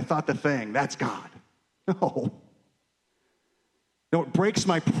tingle when I thought the thing. That's God. No. No, it breaks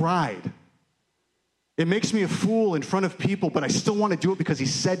my pride. It makes me a fool in front of people, but I still want to do it because he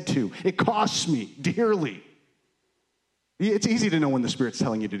said to. It costs me dearly. It's easy to know when the Spirit's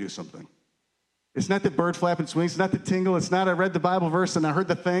telling you to do something. It's not the bird flapping its wings. It's not the tingle. It's not I read the Bible verse and I heard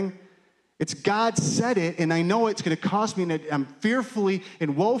the thing. It's God said it, and I know it's going to cost me, and I'm fearfully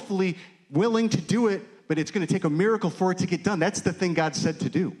and woefully willing to do it, but it's going to take a miracle for it to get done. That's the thing God said to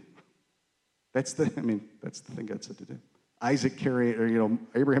do. That's the thing God said to do.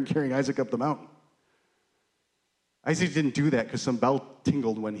 Abraham carrying Isaac up the mountain. Isaac didn't do that because some bell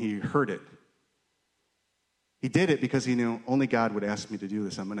tingled when he heard it. He did it because he knew only God would ask me to do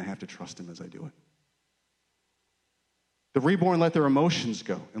this. I'm going to have to trust him as I do it. The reborn let their emotions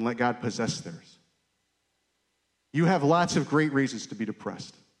go and let God possess theirs. You have lots of great reasons to be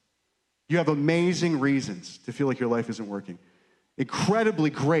depressed. You have amazing reasons to feel like your life isn't working. Incredibly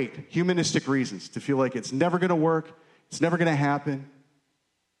great humanistic reasons to feel like it's never going to work, it's never going to happen.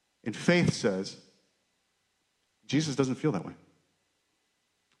 And faith says, Jesus doesn't feel that way.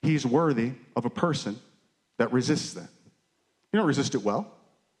 He's worthy of a person that resists that. You don't resist it well.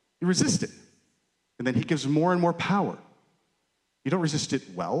 You resist it. And then he gives more and more power. You don't resist it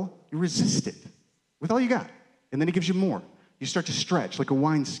well. You resist it with all you got. And then he gives you more. You start to stretch like a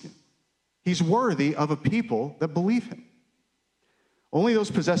wineskin. He's worthy of a people that believe him. Only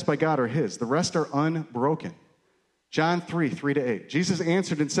those possessed by God are his. The rest are unbroken. John 3, 3-8. Jesus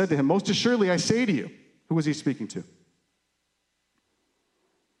answered and said to him, most assuredly I say to you. Who was he speaking to?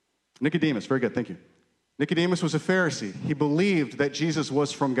 Nicodemus. Very good, thank you. Nicodemus was a Pharisee. He believed that Jesus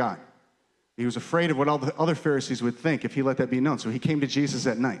was from God. He was afraid of what all the other Pharisees would think if he let that be known. So he came to Jesus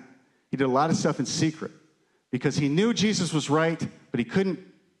at night. He did a lot of stuff in secret because he knew Jesus was right, but he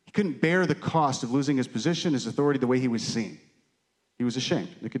couldn't bear the cost of losing his position, his authority, the way he was seen. He was ashamed.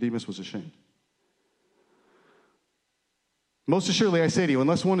 Nicodemus was ashamed. Most assuredly, I say to you,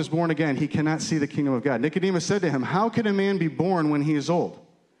 unless one is born again, he cannot see the kingdom of God. Nicodemus said to him, how can a man be born when he is old?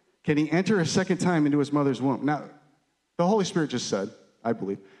 Can he enter a second time into his mother's womb? Now, the Holy Spirit just said, I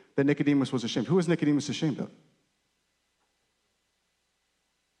believe, that Nicodemus was ashamed. Who was Nicodemus ashamed of?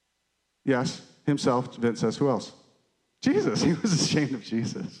 Yes, himself. Vince says, who else? Jesus. He was ashamed of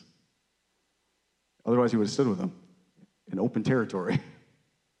Jesus. Otherwise, he would have stood with him in open territory.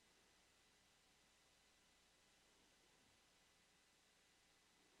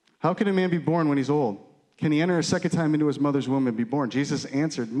 How can a man be born when he's old? Can he enter a second time into his mother's womb and be born? Jesus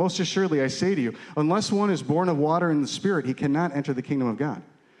answered, most assuredly I say to you, unless one is born of water and the Spirit, he cannot enter the kingdom of God.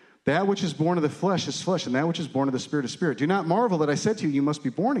 That which is born of the flesh is flesh, and that which is born of the Spirit is spirit. Do not marvel that I said to you, you must be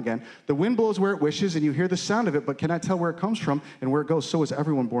born again. The wind blows where it wishes, and you hear the sound of it, but cannot tell where it comes from and where it goes. So is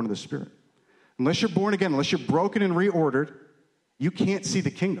everyone born of the Spirit. Unless you're born again, unless you're broken and reordered, you can't see the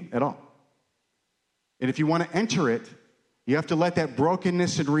kingdom at all. And if you want to enter it, you have to let that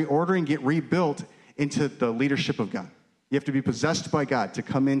brokenness and reordering get rebuilt into the leadership of God. You have to be possessed by God to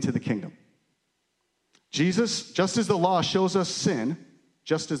come into the kingdom. Jesus, just as the law shows us sin,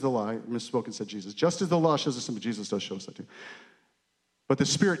 just as the law, I misspoke and said Jesus, just as the law shows us sin, but Jesus does show us that too. But the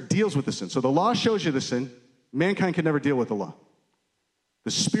Spirit deals with the sin. So the law shows you the sin. Mankind can never deal with the law.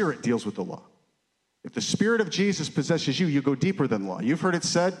 The Spirit deals with the law. If the Spirit of Jesus possesses you, you go deeper than law. You've heard it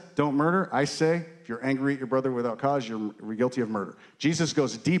said, don't murder. I say, if you're angry at your brother without cause, you're guilty of murder. Jesus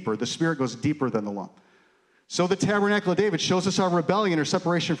goes deeper. The Spirit goes deeper than the law. So the Tabernacle of David shows us our rebellion or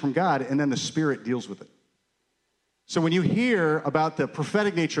separation from God, and then the Spirit deals with it. So when you hear about the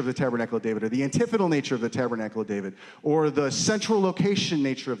prophetic nature of the Tabernacle of David, or the antiphonal nature of the Tabernacle of David, or the central location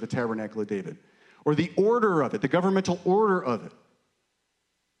nature of the Tabernacle of David, or the order of it, the governmental order of it,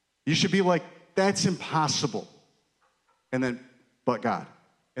 you should be like, that's impossible. And then, but God.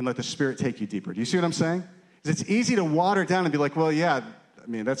 And let the Spirit take you deeper. Do you see what I'm saying? Because it's easy to water it down and be like, well, yeah, I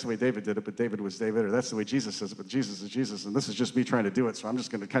mean, that's the way David did it, but David was David, or that's the way Jesus says it, but Jesus is Jesus, and this is just me trying to do it, so I'm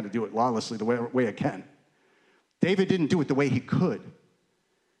just going to kind of do it lawlessly the way I can. David didn't do it the way he could.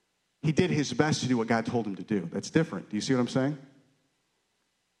 He did his best to do what God told him to do. That's different. Do you see what I'm saying?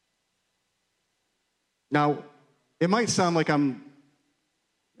 Now, it might sound like or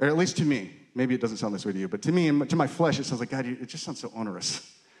at least to me, maybe it doesn't sound this way to you, but to me, to my flesh, it sounds like, God, it just sounds so onerous.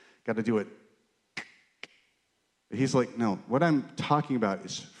 Got to do it. But he's like, no, what I'm talking about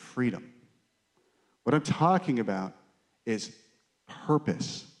is freedom. What I'm talking about is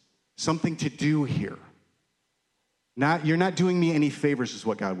purpose, something to do here. You're not doing me any favors, is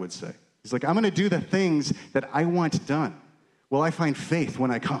what God would say. He's like, I'm going to do the things that I want done. Will I find faith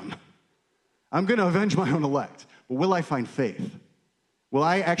when I come? I'm going to avenge my own elect, but will I find faith? Will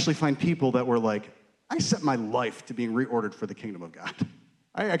I actually find people that were like, I set my life to being reordered for the kingdom of God.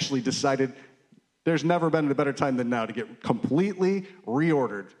 I actually decided there's never been a better time than now to get completely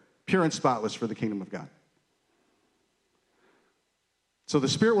reordered, pure and spotless for the kingdom of God. So the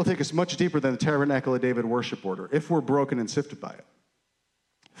Spirit will take us much deeper than the Tabernacle of David worship order if we're broken and sifted by it.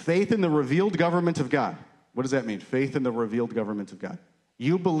 Faith in the revealed government of God. What does that mean? Faith in the revealed government of God.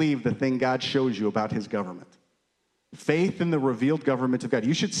 You believe the thing God shows you about his government. Faith in the revealed government of God.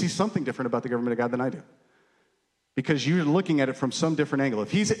 You should see something different about the government of God than I do. Because you're looking at it from some different angle.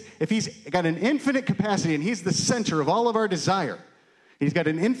 If he's got an infinite capacity and he's the center of all of our desire, he's got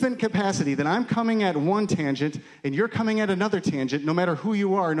an infinite capacity, then I'm coming at one tangent and you're coming at another tangent, no matter who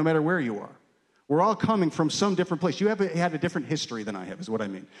you are, no matter where you are. We're all coming from some different place. You have had a different history than I have, is what I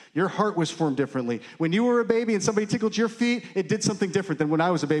mean. Your heart was formed differently. When you were a baby and somebody tickled your feet, it did something different than when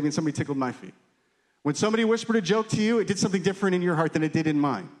I was a baby and somebody tickled my feet. When somebody whispered a joke to you, it did something different in your heart than it did in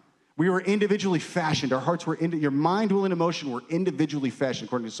mine. We were individually fashioned. Our hearts were, your mind, will, and emotion were individually fashioned,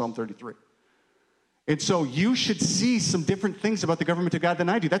 according to Psalm 33. And so you should see some different things about the government of God than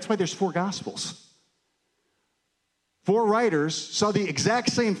I do. That's why there's 4 Gospels. 4 writers saw the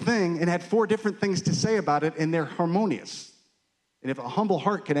exact same thing and had 4 different things to say about it, and they're harmonious. And if a humble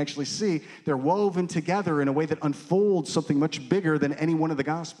heart can actually see, they're woven together in a way that unfolds something much bigger than any one of the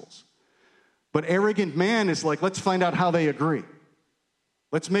Gospels. But arrogant man is like, let's find out how they agree.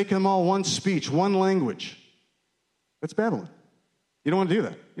 Let's make them all one speech, one language. That's Babylon. You don't want to do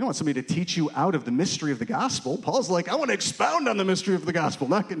that. You don't want somebody to teach you out of the mystery of the gospel. Paul's like, I want to expound on the mystery of the gospel,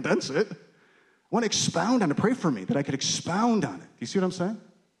 not condense it. I want to expound on it. Pray for me that I could expound on it. Do you see what I'm saying?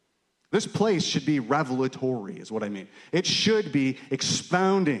 This place should be revelatory, is what I mean. It should be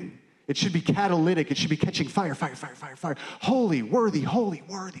expounding. It should be catalytic. It should be catching fire, fire, fire, fire, fire. Holy, worthy, holy,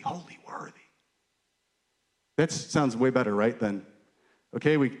 worthy, holy, worthy. That sounds way better, right? Than,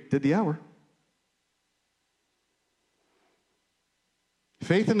 okay, we did the hour.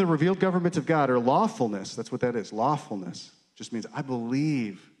 Faith in the revealed government of God, or lawfulness, that's what that is. Lawfulness just means I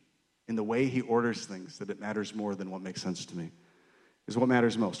believe in the way he orders things, that it matters more than what makes sense to me, is what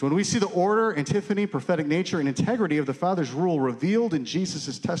matters most. When we see the order, antiphony, prophetic nature, and integrity of the Father's rule revealed in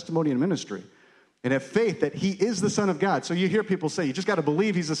Jesus' testimony and ministry, and have faith that he is the Son of God. So you hear people say, you just got to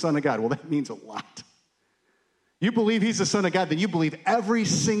believe he's the Son of God. Well, that means a lot. You believe he's the Son of God, then you believe every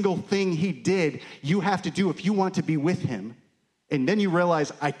single thing he did, you have to do if you want to be with him. And then you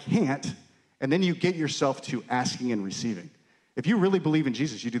realize, I can't. And then you get yourself to asking and receiving. If you really believe in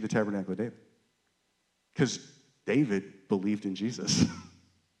Jesus, you do the Tabernacle of David. Because David believed in Jesus.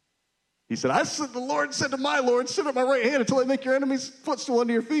 He said, the Lord said to my Lord, sit at my right hand until I make your enemies footstool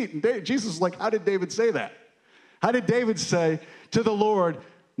under your feet. And Jesus is like, how did David say that? How did David say to the Lord,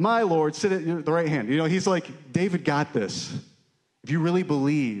 my Lord, sit at the right hand? You know, he's like, David got this. If you really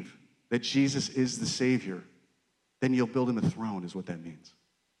believe that Jesus is the Savior, then you'll build him a throne, is what that means.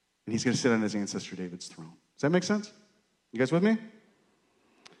 And he's going to sit on his ancestor David's throne. Does that make sense? You guys with me?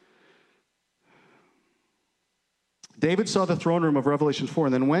 David saw the throne room of Revelation 4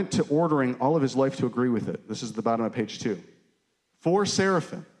 and then went to ordering all of his life to agree with it. This is the bottom of page 2. 4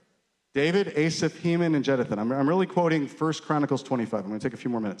 seraphim. David, Asaph, Heman, and Jeduthun. I'm really quoting 1 Chronicles 25. I'm going to take a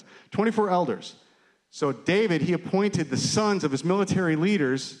few more minutes. 24 elders. So David, he appointed the sons of his military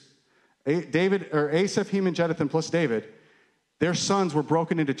leaders, Asaph, Heman, Jeduthun, plus David. Their sons were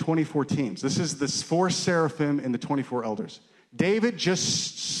broken into 24 teams. This is the 4 seraphim and the 24 elders. David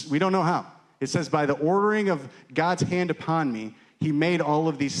we don't know how. It says, by the ordering of God's hand upon me, he made all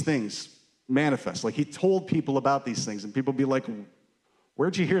of these things manifest. Like, he told people about these things, and people be like,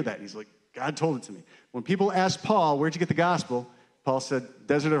 where'd you hear that? And he's like, God told it to me. When people asked Paul, where'd you get the gospel? Paul said,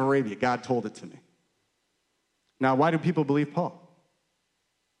 Desert of Arabia. God told it to me. Now, why do people believe Paul?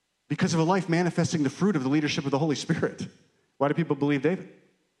 Because of a life manifesting the fruit of the leadership of the Holy Spirit. Why do people believe David?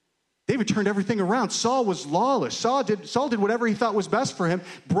 David turned everything around. Saul was lawless. Saul did whatever he thought was best for him,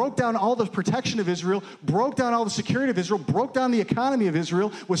 broke down all the protection of Israel, broke down all the security of Israel, broke down the economy of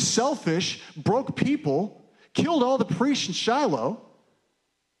Israel, was selfish, broke people, killed all the priests in Shiloh.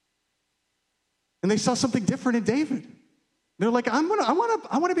 And they saw something different in David. They're like, I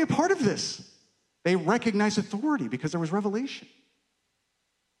want to be a part of this. They recognized authority because there was revelation.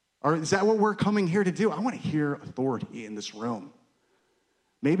 Or is that what we're coming here to do? I want to hear authority in this room.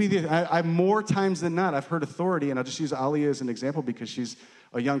 Maybe I more times than not, I've heard authority, and I'll just use Alia as an example because she's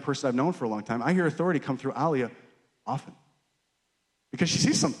a young person I've known for a long time. I hear authority come through Alia often because she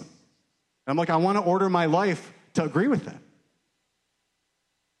sees something. And I'm like, I want to order my life to agree with that.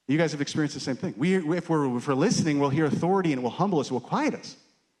 You guys have experienced the same thing. If we're listening, we'll hear authority, and it will humble us, it will quiet us.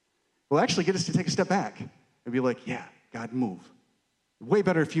 It will actually get us to take a step back and be like, yeah, God, move. Way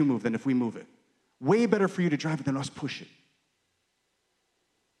better if you move than if we move it. Way better for you to drive it than us push it.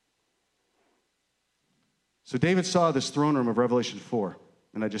 So David saw this throne room of Revelation 4.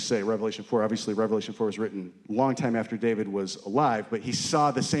 And I just say Revelation 4. Obviously, Revelation 4 was written a long time after David was alive, but he saw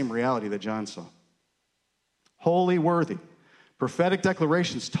the same reality that John saw. Holy, worthy. Prophetic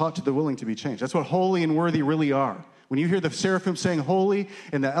declarations taught to the willing to be changed. That's what holy and worthy really are. When you hear the seraphim saying holy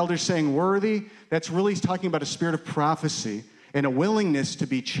and the elders saying worthy, that's really talking about a spirit of prophecy and a willingness to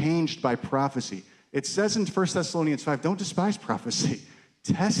be changed by prophecy. It says in 1 Thessalonians 5, don't despise prophecy.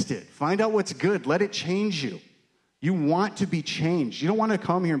 Test it. Find out what's good. Let it change you. You want to be changed. You don't want to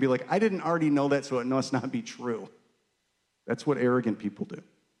come here and be like, I didn't already know that, so it must not be true. That's what arrogant people do.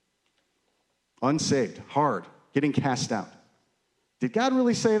 Unsaved, hard, getting cast out. Did God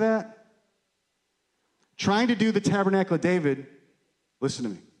really say that? Trying to do the Tabernacle of David, listen to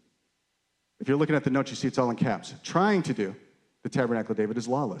me. If you're looking at the notes, you see it's all in caps. Trying to do the Tabernacle of David is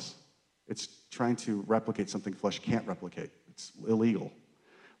lawless. It's trying to replicate something flesh can't replicate. It's illegal.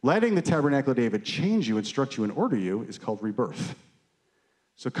 Letting the Tabernacle of David change you, instruct you, and order you is called rebirth.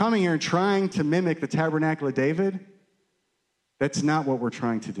 So coming here and trying to mimic the Tabernacle of David, that's not what we're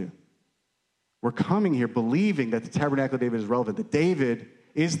trying to do. We're coming here believing that the Tabernacle of David is relevant, that David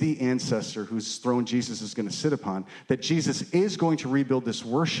is the ancestor whose throne Jesus is going to sit upon, that Jesus is going to rebuild this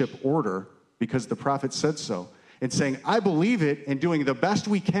worship order because the prophet said so, and saying, I believe it, and doing the best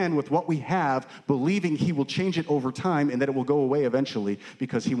we can with what we have, believing he will change it over time and that it will go away eventually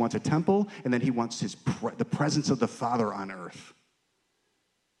because he wants a temple and then he wants the presence of the Father on earth.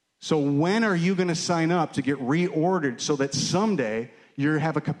 So when are you going to sign up to get reordered so that someday you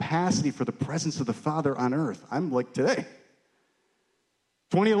have a capacity for the presence of the Father on earth? I'm like, today.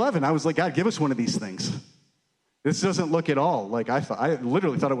 2011, I was like, God, give us one of these things. This doesn't look at all like I thought. I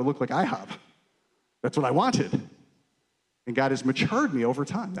literally thought it would look like IHOP. That's what I wanted. And God has matured me over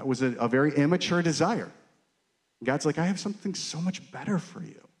time. That was a very immature desire. And God's like, I have something so much better for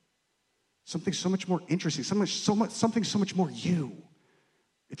you. Something so much more interesting. Something so much more you.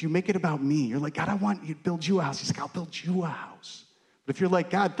 If you make it about me, you're like, God, I want you to build you a house. He's like, I'll build you a house. But if you're like,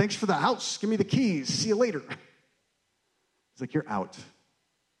 God, thanks for the house. Give me the keys. See you later. He's like, you're out.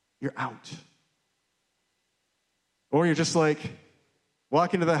 You're out. Or you're just like,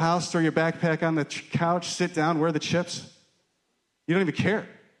 walk into the house, throw your backpack on the couch, sit down, wear the chips. You don't even care.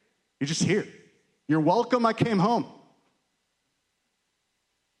 You're just here. You're welcome, I came home.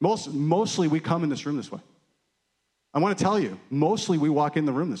 Mostly we come in this room this way. I want to tell you, mostly we walk in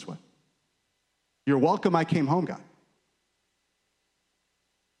the room this way. You're welcome, I came home, God.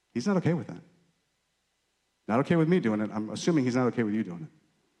 He's not okay with that. Not okay with me doing it. I'm assuming he's not okay with you doing it.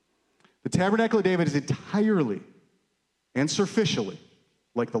 The Tabernacle of David is entirely and superficially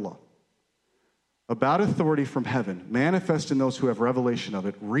like the law. About authority from heaven, manifest in those who have revelation of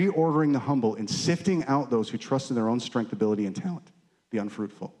it, reordering the humble and sifting out those who trust in their own strength, ability, and talent, the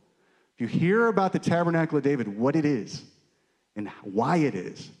unfruitful. If you hear about the Tabernacle of David, what it is and why it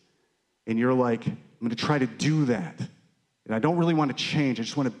is, and you're like, I'm going to try to do that, and I don't really want to change, I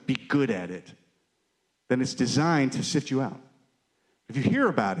just want to be good at it, then it's designed to sift you out. If you hear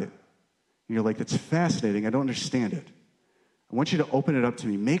about it, and you're like, that's fascinating, I don't understand it, I want you to open it up to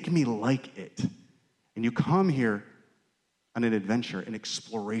me. Make me like it. And you come here on an adventure, an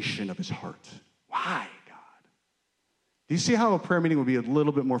exploration of his heart. Why, God? Do you see how a prayer meeting would be a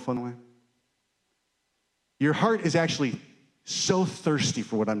little bit more fun that way? Your heart is actually so thirsty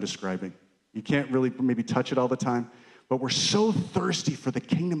for what I'm describing. You can't really maybe touch it all the time, but we're so thirsty for the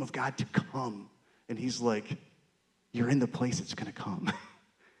kingdom of God to come. And he's like, you're in the place it's going to come.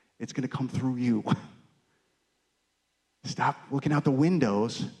 It's going to come through you. Stop looking out the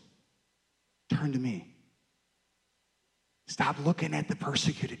windows. Turn to me. Stop looking at the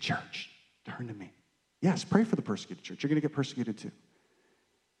persecuted church. Turn to me. Yes, pray for the persecuted church. You're going to get persecuted too.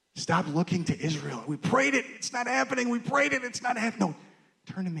 Stop looking to Israel. We prayed it. It's not happening. We prayed it. It's not happening. No,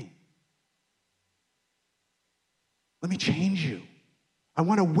 turn to me. Let me change you. I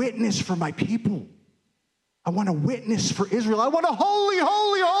want to witness for my people. I want to witness for Israel. I want a holy,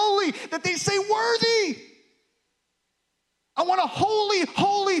 holy, holy, that they say worthy. I want a holy,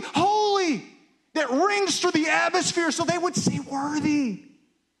 holy, holy that rings through the atmosphere so they would say worthy.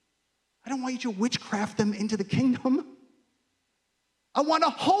 I don't want you to witchcraft them into the kingdom. I want a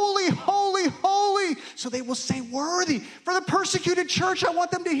holy, holy, holy so they will say worthy. For the persecuted church, I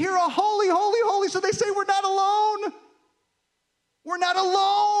want them to hear a holy, holy, holy so they say we're not alone. We're not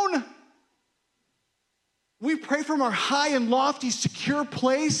alone. We pray from our high and lofty, secure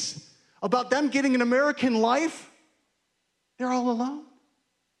place about them getting an American life. They're all alone.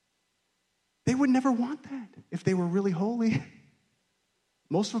 They would never want that if they were really holy.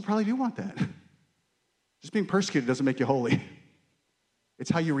 Most of them probably do want that. Just being persecuted doesn't make you holy.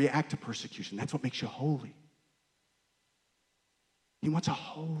 It's how you react to persecution. That's what makes you holy. He wants a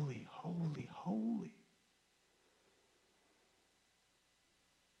holy, holy, holy.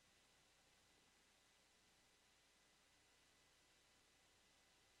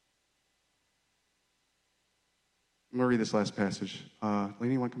 I'm going to read this last passage.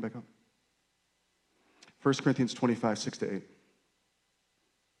 Lainey, you want to come back up? 1 Corinthians 25, 6-8.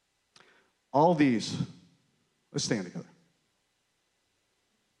 All these, let's stand together.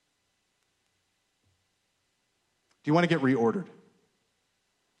 Do you want to get reordered? Do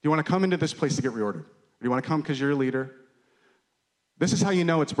you want to come into this place to get reordered? Or do you want to come because you're a leader? This is how you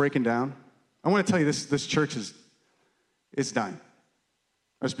know it's breaking down. I want to tell you this church is dying.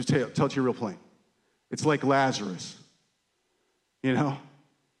 I'll just tell it to you real plain. It's like Lazarus. You know?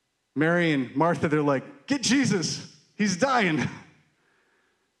 Mary and Martha, they're like, get Jesus. He's dying.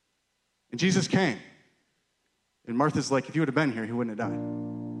 And Jesus came. And Martha's like, if you would have been here, he wouldn't have died.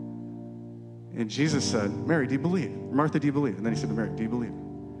 And Jesus said, Mary, do you believe? Martha, do you believe? And then he said to Mary, do you believe?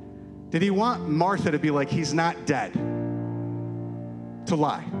 Did he want Martha to be like, he's not dead? To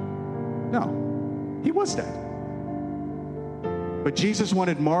lie? No. He was dead. But Jesus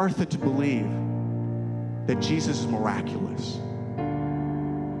wanted Martha to believe that Jesus is miraculous.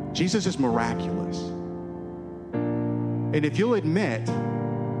 Jesus is miraculous. And if you'll admit,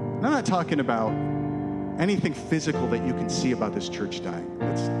 and I'm not talking about anything physical that you can see about this church dying.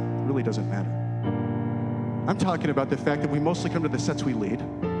 That really doesn't matter. I'm talking about the fact that we mostly come to the sets we lead,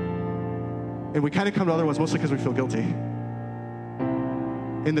 and we kind of come to other ones mostly because we feel guilty.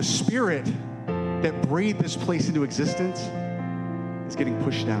 And the spirit that breathed this place into existence is getting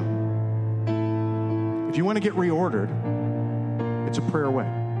pushed down. If you want to get reordered, it's a prayer away.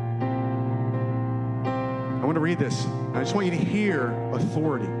 I want to read this. I just want you to hear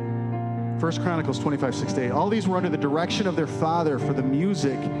authority. 1 Chronicles 25:6-8. All these were under the direction of their father for the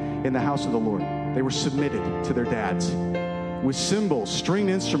music in the house of the Lord. They were submitted to their dads with cymbals, stringed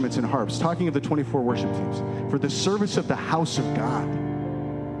instruments, and harps, talking of the 24 worship teams, for the service of the house of God.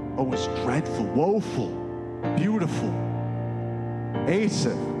 Oh, it was dreadful, woeful, beautiful.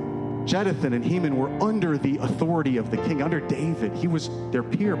 Asaph, Jeduthun, and Heman were under the authority of the king, under David. He was their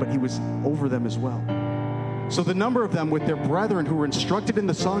peer, but he was over them as well. So the number of them with their brethren who were instructed in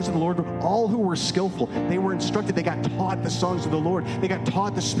the songs of the Lord, all who were skillful, they were instructed, they got taught the songs of the Lord. They got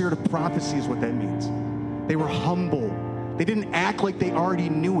taught the spirit of prophecy is what that means. They were humble. They didn't act like they already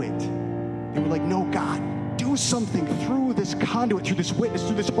knew it. They were like, no, God, do something through this conduit, through this witness,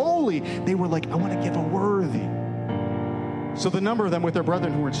 through this holy. They were like, I want to give a worthy. So the number of them with their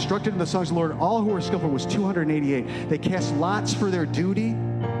brethren who were instructed in the songs of the Lord, all who were skillful, was 288. They cast lots for their duty.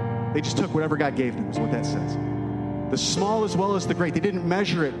 They just took whatever God gave them, is what that says. The small as well as the great. They didn't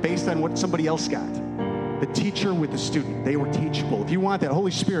measure it based on what somebody else got. The teacher with the student. They were teachable. If you want that,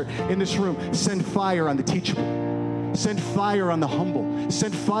 Holy Spirit, in this room, send fire on the teachable. Send fire on the humble.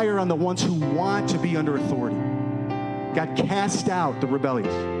 Send fire on the ones who want to be under authority. God, cast out the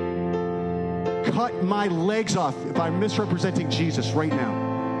rebellious. Cut my legs off if I'm misrepresenting Jesus right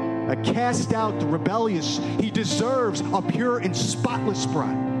now. I cast out the rebellious. He deserves a pure and spotless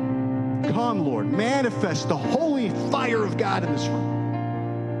bride. Come, Lord, manifest the holy fire of God in this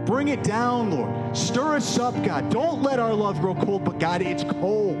room. Bring it down, Lord. Stir us up, God. Don't let our love grow cold, but God, it's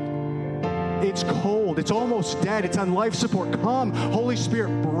cold. It's cold. It's almost dead. It's on life support. Come, Holy Spirit,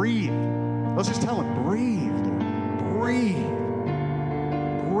 breathe. Let's just tell him, breathe, Lord. Breathe.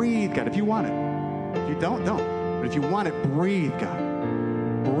 Breathe, God, if you want it. If you don't. But if you want it, breathe, God.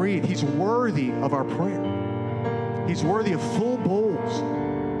 Breathe. He's worthy of our prayer. He's worthy of full bowls.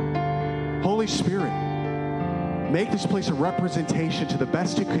 Holy Spirit, make this place a representation to the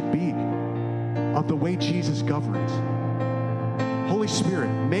best it could be of the way Jesus governs. Holy Spirit,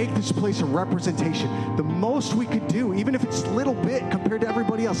 make this place a representation. The most we could do, even if it's a little bit compared to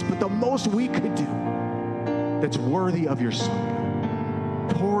everybody else, but the most we could do that's worthy of your Son.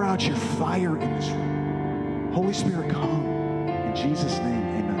 Pour out your fire in this room. Holy Spirit, come. In Jesus' name,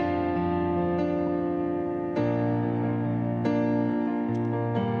 amen.